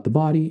flow throughout the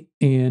body,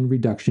 and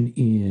reduction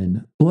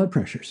in blood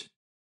pressures.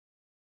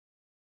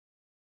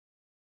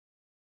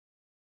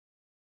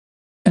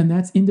 And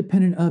that's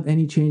independent of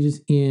any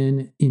changes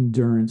in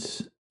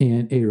endurance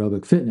and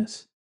aerobic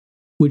fitness,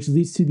 which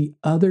leads to the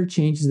other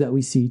changes that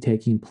we see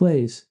taking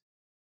place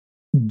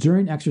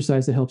during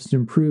exercise that helps to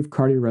improve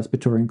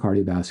cardiorespiratory and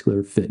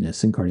cardiovascular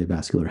fitness and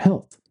cardiovascular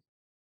health.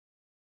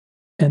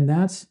 And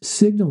that's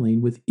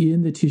signaling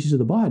within the tissues of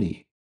the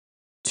body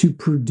to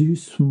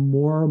produce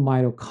more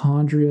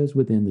mitochondria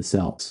within the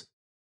cells.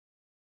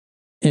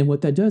 And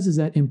what that does is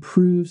that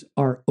improves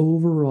our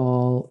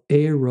overall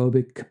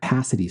aerobic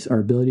capacities, our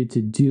ability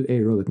to do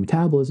aerobic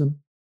metabolism.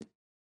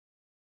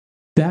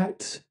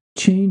 That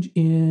change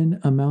in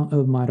amount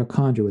of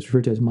mitochondria, which is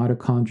referred to as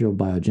mitochondrial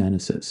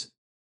biogenesis,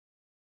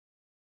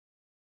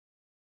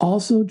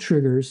 also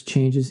triggers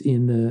changes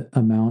in the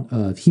amount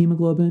of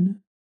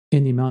hemoglobin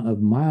and the amount of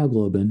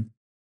myoglobin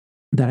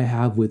that I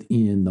have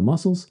within the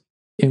muscles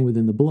and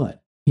within the blood.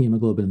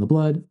 Hemoglobin in the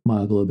blood,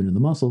 myoglobin in the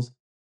muscles.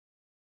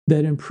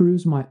 That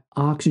improves my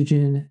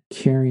oxygen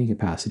carrying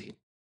capacity.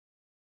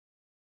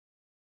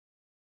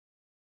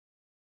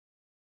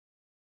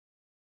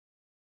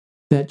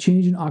 That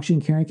change in oxygen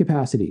carrying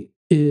capacity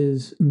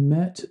is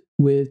met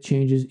with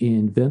changes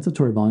in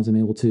ventilatory volumes. I'm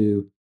able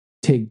to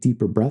take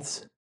deeper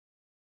breaths.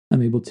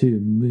 I'm able to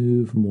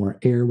move more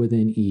air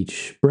within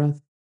each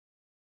breath.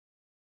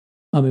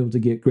 I'm able to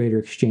get greater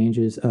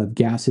exchanges of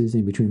gases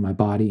in between my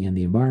body and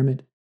the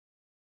environment.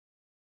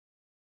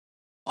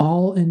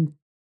 All in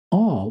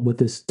all, what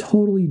this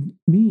totally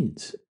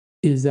means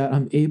is that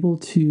I'm able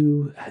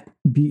to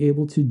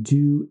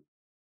do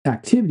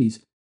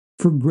activities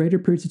for greater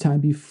periods of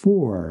time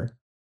before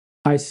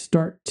I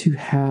start to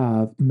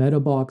have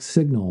metabolic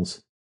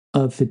signals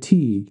of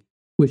fatigue,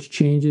 which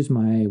changes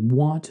my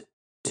want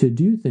to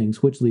do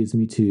things, which leads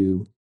me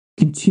to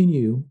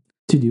continue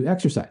to do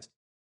exercise,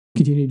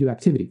 continue to do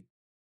activity.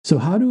 So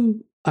how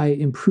do I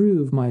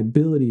improve my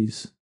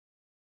abilities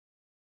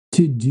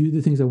to do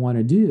the things I want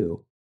to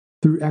do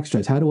through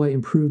exercise? How do I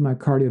improve my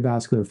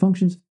cardiovascular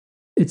functions?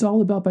 It's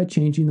all about by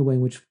changing the way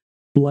in which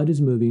blood is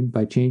moving,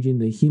 by changing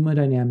the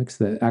hemodynamics,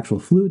 the actual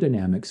fluid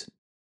dynamics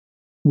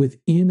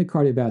within the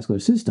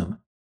cardiovascular system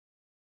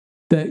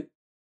that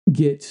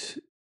get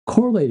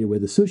correlated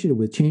with, associated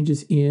with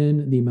changes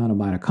in the amount of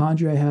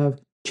mitochondria I have,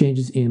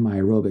 changes in my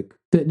aerobic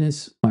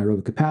fitness, my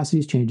aerobic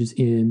capacities, changes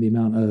in the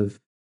amount of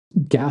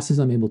gases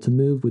I'm able to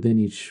move within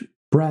each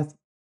breath.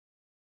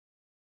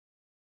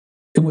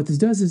 And what this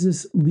does is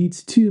this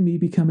leads to me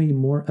becoming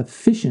more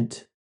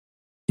efficient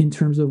in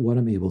terms of what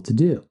I'm able to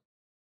do.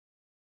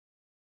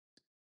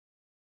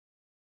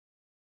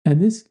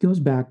 And this goes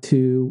back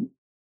to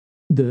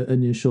the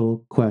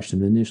initial question,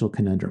 the initial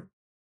conundrum.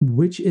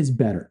 Which is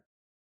better?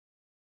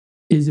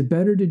 Is it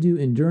better to do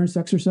endurance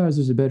exercise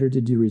or is it better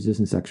to do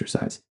resistance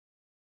exercise?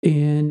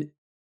 And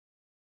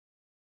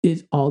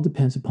it all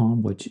depends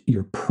upon what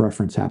your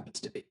preference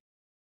happens to be.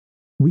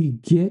 We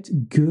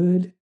get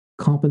good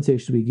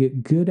compensation. We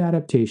get good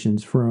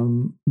adaptations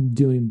from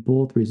doing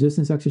both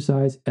resistance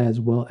exercise as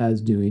well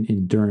as doing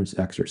endurance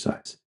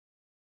exercise.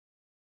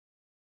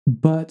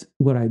 But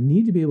what I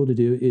need to be able to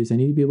do is I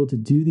need to be able to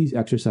do these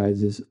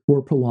exercises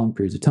for prolonged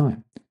periods of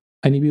time.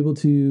 I need to be able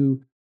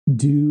to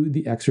do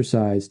the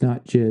exercise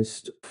not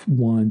just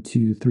 1,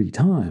 2, 3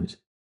 times,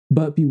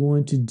 but be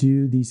willing to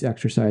do these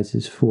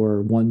exercises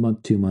for 1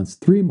 month, 2 months,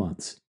 3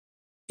 months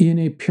in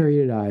a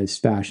periodized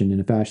fashion, in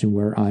a fashion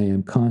where I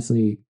am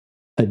constantly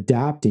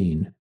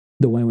adapting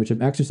the way in which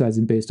I'm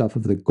exercising based off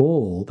of the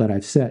goal that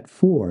I've set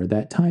for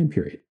that time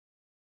period.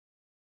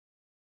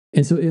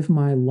 And so if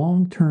my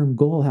long-term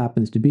goal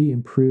happens to be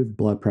improved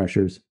blood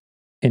pressures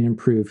and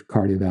improved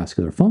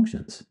cardiovascular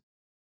functions,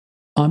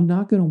 I'm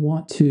not going to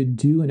want to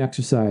do an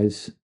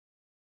exercise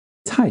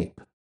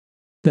type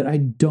that I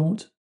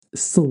don't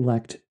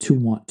select to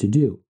want to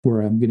do,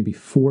 where I'm going to be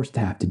forced to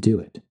have to do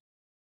it.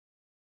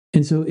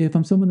 And so if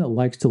I'm someone that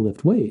likes to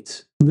lift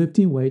weights,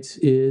 lifting weights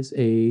is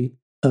a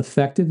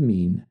effective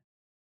mean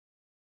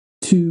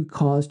to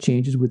cause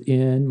changes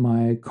within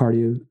my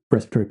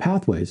cardiorespiratory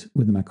pathways,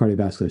 within my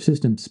cardiovascular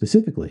system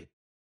specifically,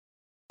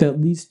 that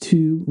leads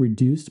to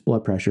reduced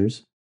blood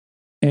pressures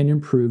and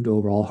improved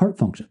overall heart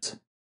functions.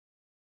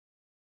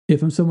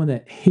 If I'm someone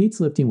that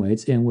hates lifting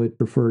weights and would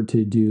prefer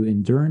to do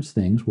endurance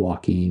things,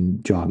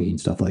 walking, jogging,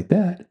 stuff like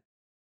that,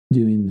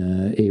 doing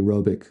the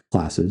aerobic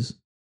classes,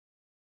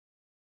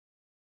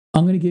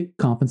 I'm going to get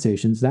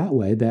compensations that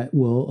way that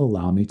will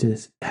allow me to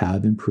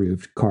have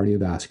improved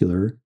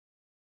cardiovascular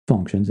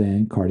functions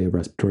and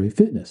cardiorespiratory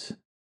fitness.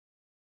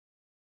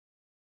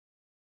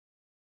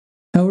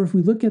 However, if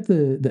we look at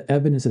the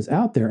evidence that's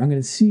out there, I'm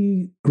going to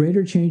see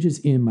greater changes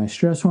in my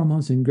stress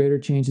hormones and greater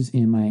changes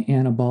in my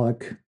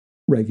anabolic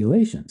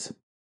regulations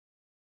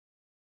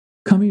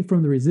coming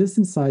from the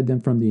resistance side than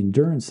from the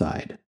endurance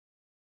side.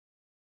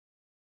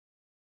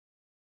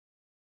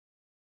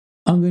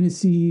 I'm going to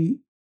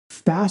see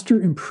faster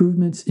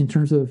improvements in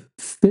terms of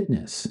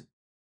fitness,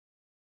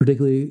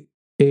 particularly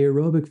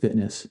aerobic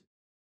fitness,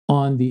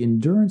 on the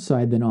endurance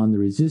side than on the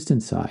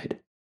resistance side.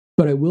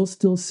 But I will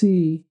still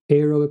see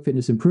aerobic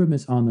fitness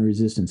improvements on the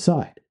resistance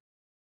side.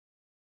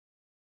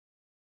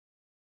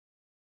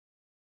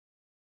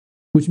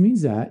 Which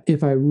means that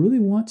if I really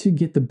want to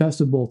get the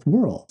best of both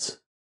worlds,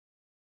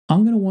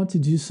 I'm going to want to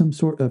do some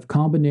sort of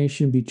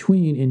combination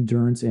between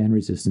endurance and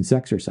resistance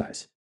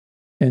exercise.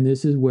 And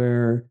this is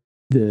where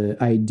the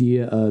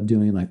idea of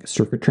doing like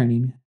circuit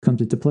training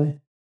comes into play,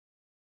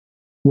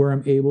 where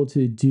I'm able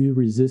to do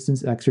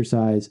resistance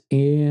exercise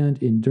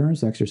and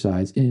endurance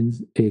exercise in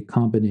a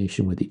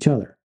combination with each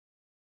other.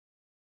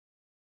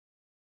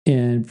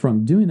 And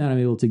from doing that, I'm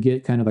able to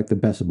get kind of like the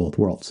best of both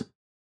worlds.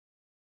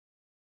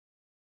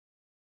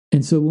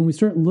 And so when we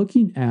start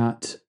looking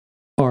at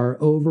our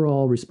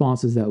overall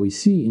responses that we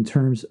see in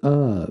terms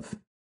of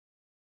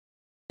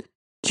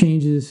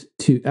changes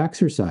to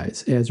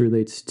exercise as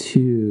relates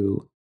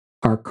to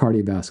our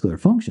cardiovascular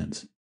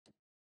functions,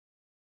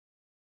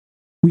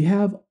 we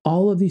have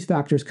all of these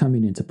factors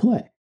coming into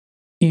play.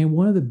 And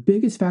one of the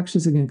biggest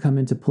factors that are going to come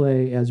into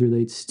play as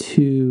relates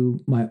to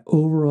my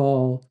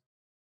overall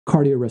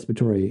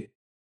cardiorespiratory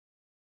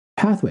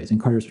pathways and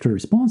cardiorespiratory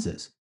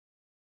responses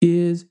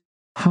is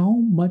how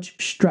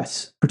much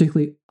stress,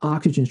 particularly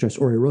oxygen stress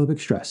or aerobic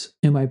stress,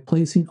 am I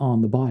placing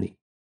on the body?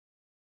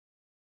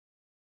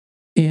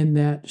 And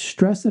that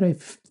stress that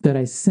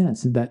I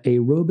sense, that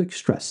aerobic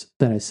stress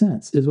that I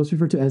sense, is what's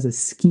referred to as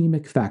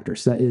ischemic factor.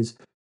 So that is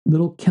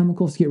little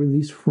chemicals get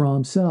released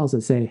from cells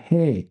that say,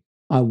 hey,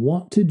 I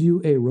want to do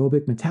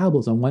aerobic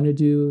metabolism. I want to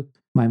do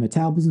my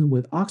metabolism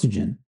with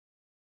oxygen,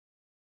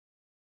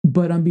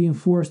 but I'm being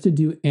forced to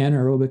do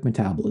anaerobic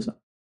metabolism.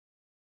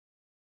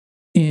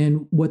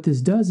 And what this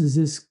does is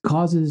this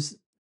causes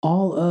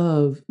all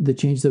of the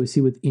changes that we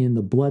see within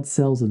the blood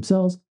cells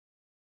themselves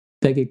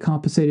that get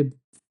compensated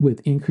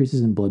with increases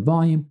in blood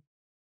volume,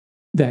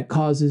 that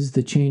causes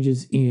the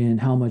changes in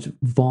how much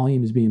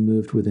volume is being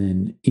moved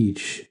within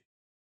each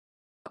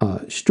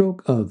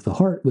stroke of the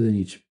heart, within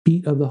each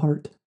beat of the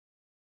heart,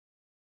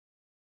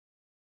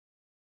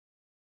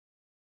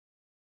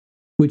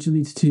 which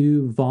leads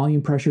to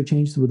volume pressure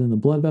changes within the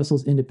blood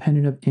vessels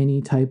independent of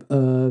any type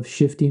of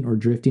shifting or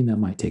drifting that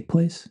might take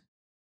place.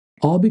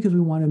 All because we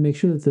want to make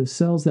sure that the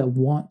cells that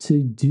want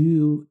to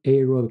do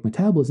aerobic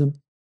metabolism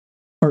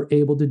are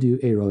able to do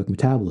aerobic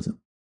metabolism.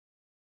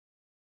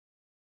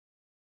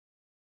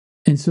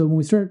 And so when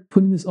we start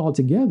putting this all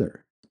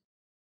together,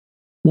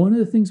 one of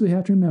the things we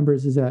have to remember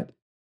is that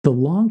the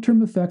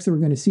long-term effects that we're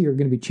going to see are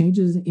going to be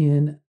changes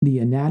in the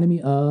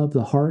anatomy of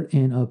the heart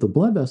and of the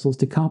blood vessels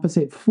to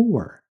compensate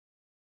for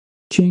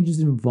changes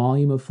in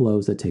volume of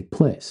flows that take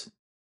place.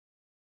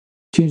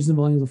 Changes in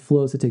volume of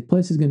flows that take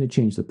place is going to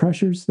change the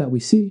pressures that we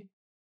see.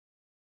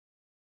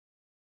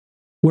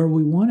 Where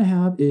we want to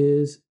have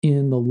is,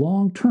 in the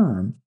long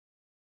term,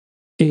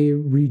 a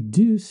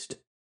reduced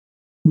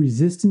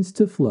resistance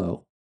to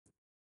flow,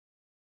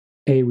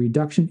 a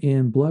reduction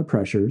in blood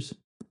pressures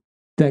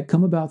that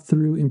come about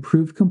through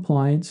improved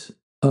compliance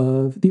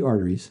of the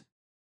arteries,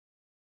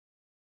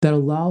 that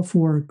allow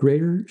for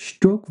greater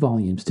stroke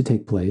volumes to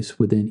take place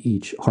within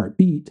each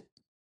heartbeat,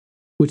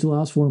 which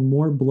allows for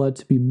more blood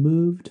to be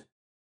moved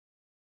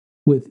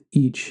with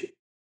each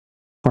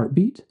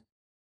heartbeat,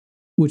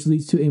 which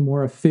leads to a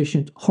more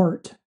efficient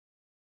heart,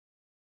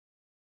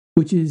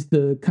 which is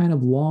the kind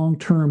of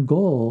long-term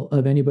goal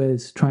of anybody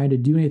that's trying to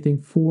do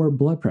anything for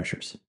blood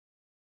pressures.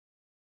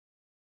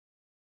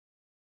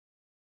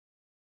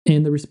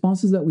 And the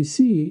responses that we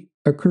see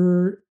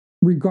occur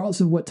regardless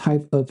of what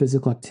type of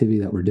physical activity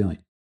that we're doing.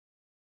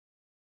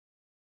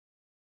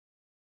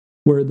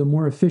 Where the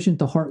more efficient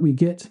the heart we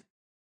get,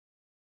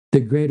 the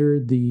greater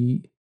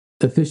the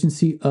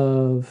efficiency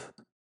of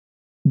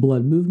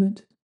blood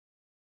movement.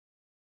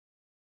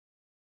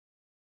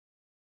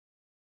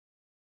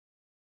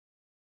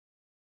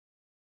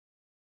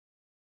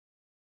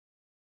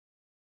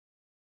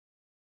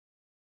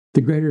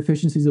 The greater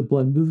efficiencies of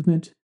blood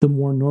movement, the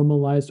more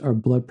normalized our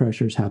blood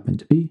pressures happen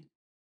to be.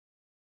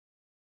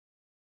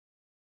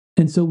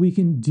 And so we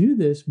can do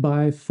this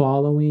by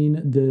following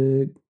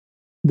the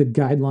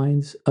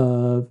guidelines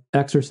of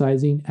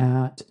exercising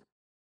at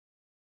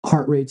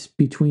heart rates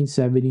between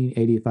 70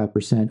 and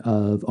 85%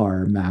 of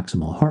our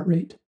maximal heart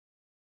rate.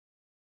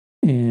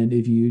 And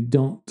if you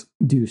don't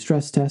do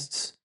stress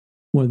tests,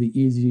 one of the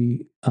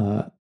easy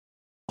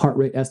heart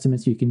rate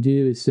estimates you can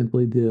do is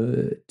simply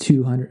the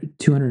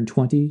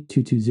 220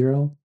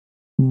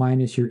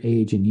 minus your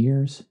age in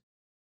years.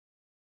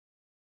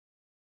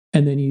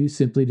 And then you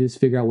simply just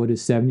figure out what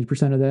is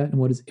 70% of that and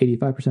what is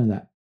 85% of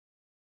that.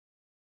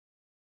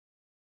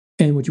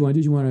 And what you want to do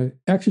is you want to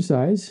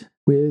exercise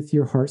with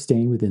your heart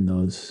staying within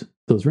those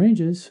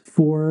ranges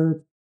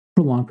for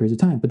prolonged periods of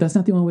time. But that's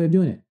not the only way of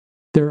doing it.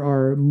 There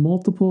are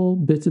multiple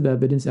bits of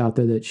evidence out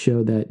there that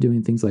show that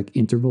doing things like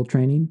interval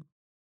training,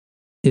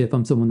 if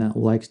I'm someone that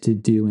likes to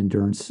do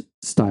endurance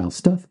style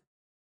stuff,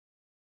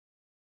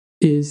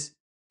 is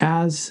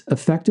as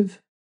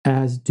effective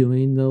as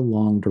doing the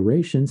long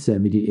duration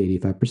 70 to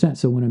 85%.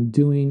 So when I'm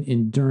doing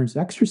endurance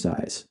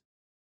exercise,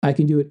 I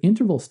can do it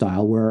interval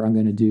style where I'm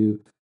going to do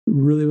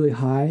really, really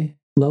high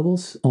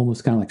levels,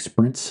 almost kind of like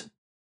sprints,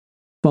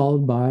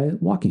 followed by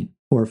walking,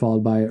 or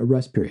followed by a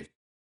rest period,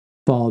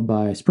 followed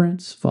by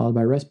sprints, followed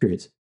by rest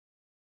periods.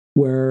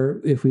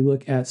 Where if we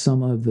look at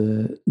some of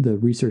the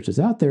research that's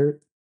out there,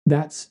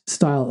 that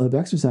style of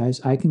exercise,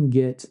 I can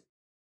get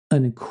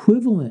an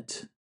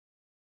equivalent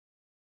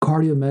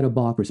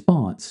cardiometabolic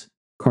response,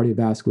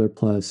 cardiovascular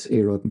plus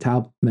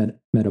aerobic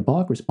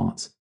metabolic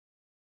response,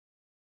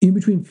 in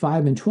between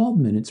 5 and 12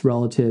 minutes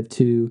relative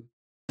to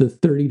the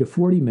 30 to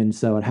 40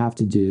 minutes that I would have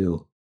to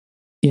do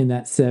in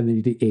that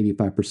 70 to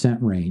 85%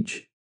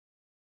 range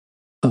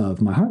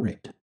of my heart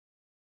rate.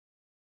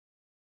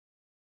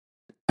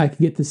 I could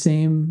get the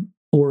same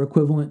or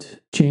equivalent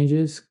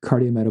changes,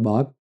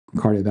 cardiometabolic,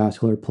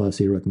 cardiovascular plus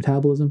aerobic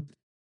metabolism,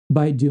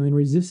 by doing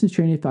resistance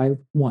training if I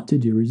want to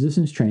do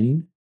resistance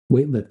training,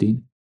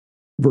 weightlifting,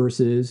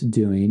 versus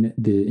doing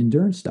the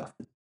endurance stuff,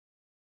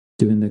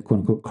 doing the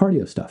quote-unquote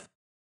cardio stuff,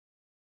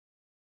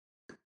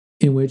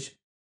 in which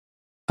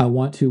I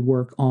want to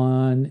work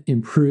on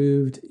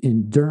improved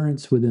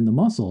endurance within the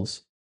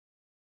muscles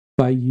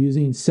by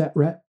using set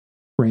rep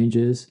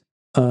ranges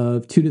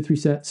of 2 to 3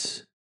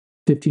 sets,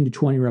 15 to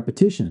 20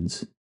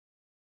 repetitions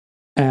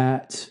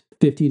at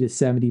 50 to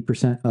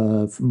 70%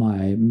 of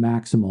my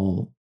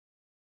maximal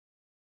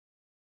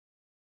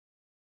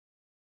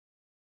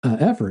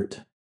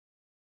effort,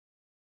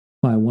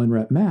 my 1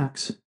 rep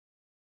max.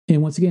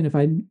 And once again, if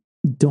I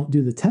don't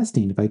do the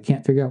testing, if I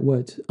can't figure out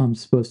what I'm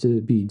supposed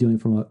to be doing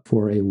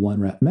for a 1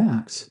 rep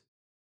max,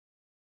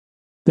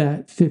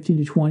 that 15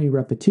 to 20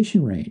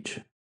 repetition range,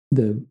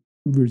 the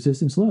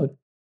resistance load,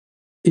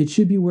 it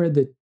should be where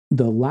the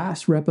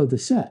last rep of the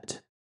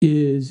set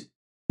is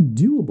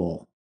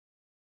doable.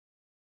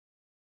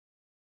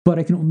 But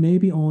I can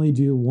maybe only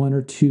do 1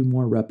 or 2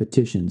 more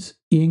repetitions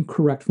in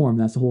correct form.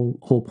 That's the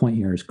whole point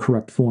here, is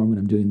correct form when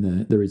I'm doing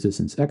the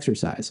resistance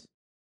exercise.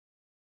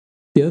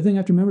 The other thing I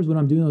have to remember is when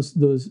I'm doing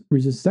those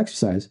resistance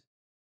exercise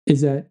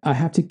is that I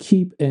have to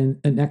keep an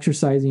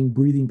exercising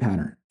breathing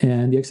pattern.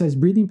 And the exercise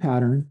breathing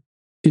pattern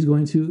is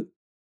going to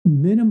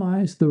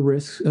minimize the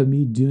risks of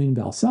me doing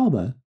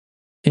Valsalva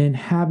and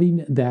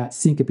having that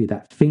syncope,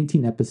 that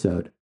fainting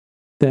episode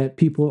that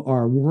people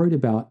are worried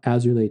about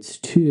as relates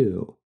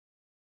to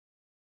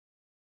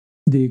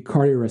the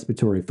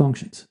cardiorespiratory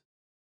functions.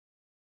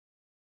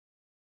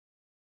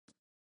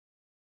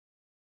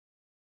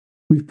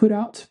 We've put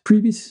out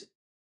previous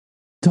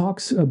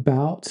talks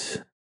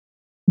about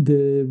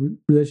the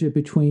relationship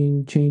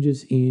between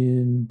changes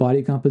in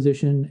body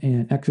composition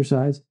and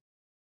exercise,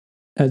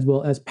 as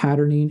well as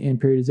patterning and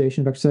periodization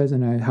of exercise,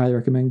 and I highly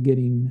recommend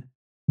getting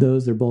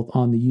those. They're both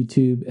on the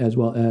YouTube as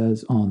well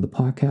as on the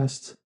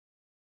podcasts.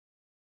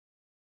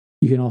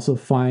 You can also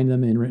find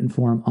them in written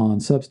form on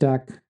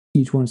Substack.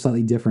 Each one is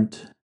slightly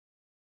different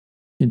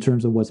in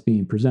terms of what's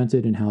being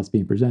presented and how it's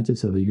being presented,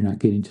 so that you're not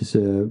getting just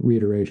a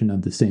reiteration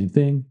of the same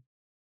thing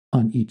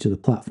on each of the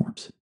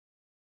platforms.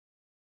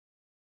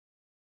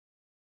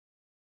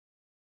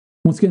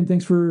 Once again,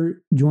 thanks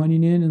for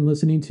joining in and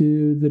listening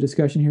to the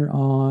discussion here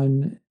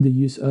on the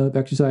use of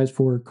exercise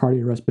for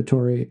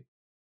cardiorespiratory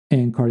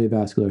and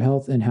cardiovascular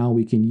health and how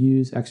we can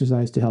use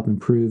exercise to help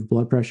improve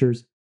blood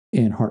pressures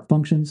and heart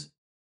functions.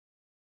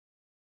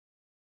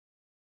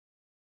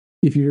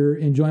 If you're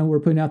enjoying what we're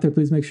putting out there,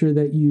 please make sure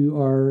that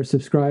you are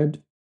subscribed.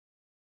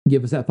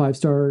 Give us that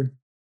 5-star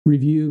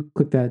review.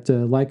 Click that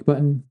like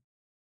button.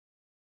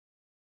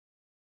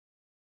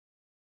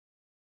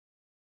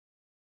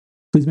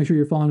 Please make sure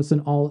you're following us on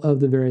all of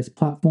the various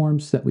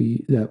platforms that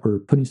we're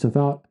putting stuff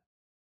out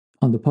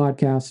on the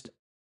podcast,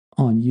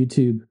 on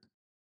YouTube,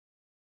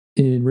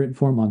 in written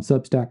form on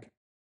Substack,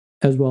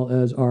 as well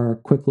as our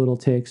quick little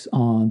takes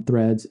on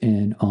Threads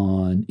and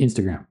on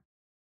Instagram.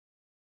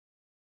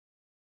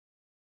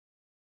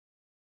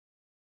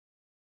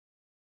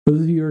 For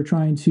those of you who are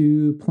trying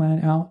to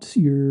plan out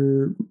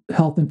your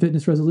health and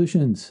fitness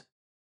resolutions,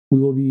 we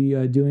will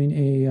be doing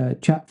a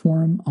chat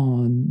forum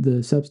on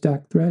the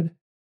Substack thread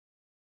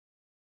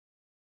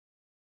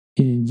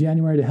in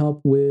January to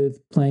help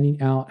with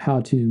planning out how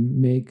to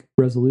make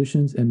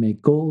resolutions and make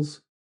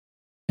goals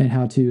and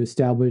how to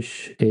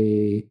establish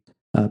a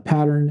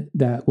pattern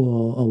that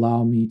will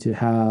allow me to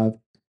have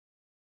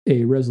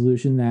a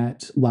resolution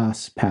that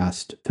lasts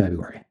past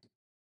February.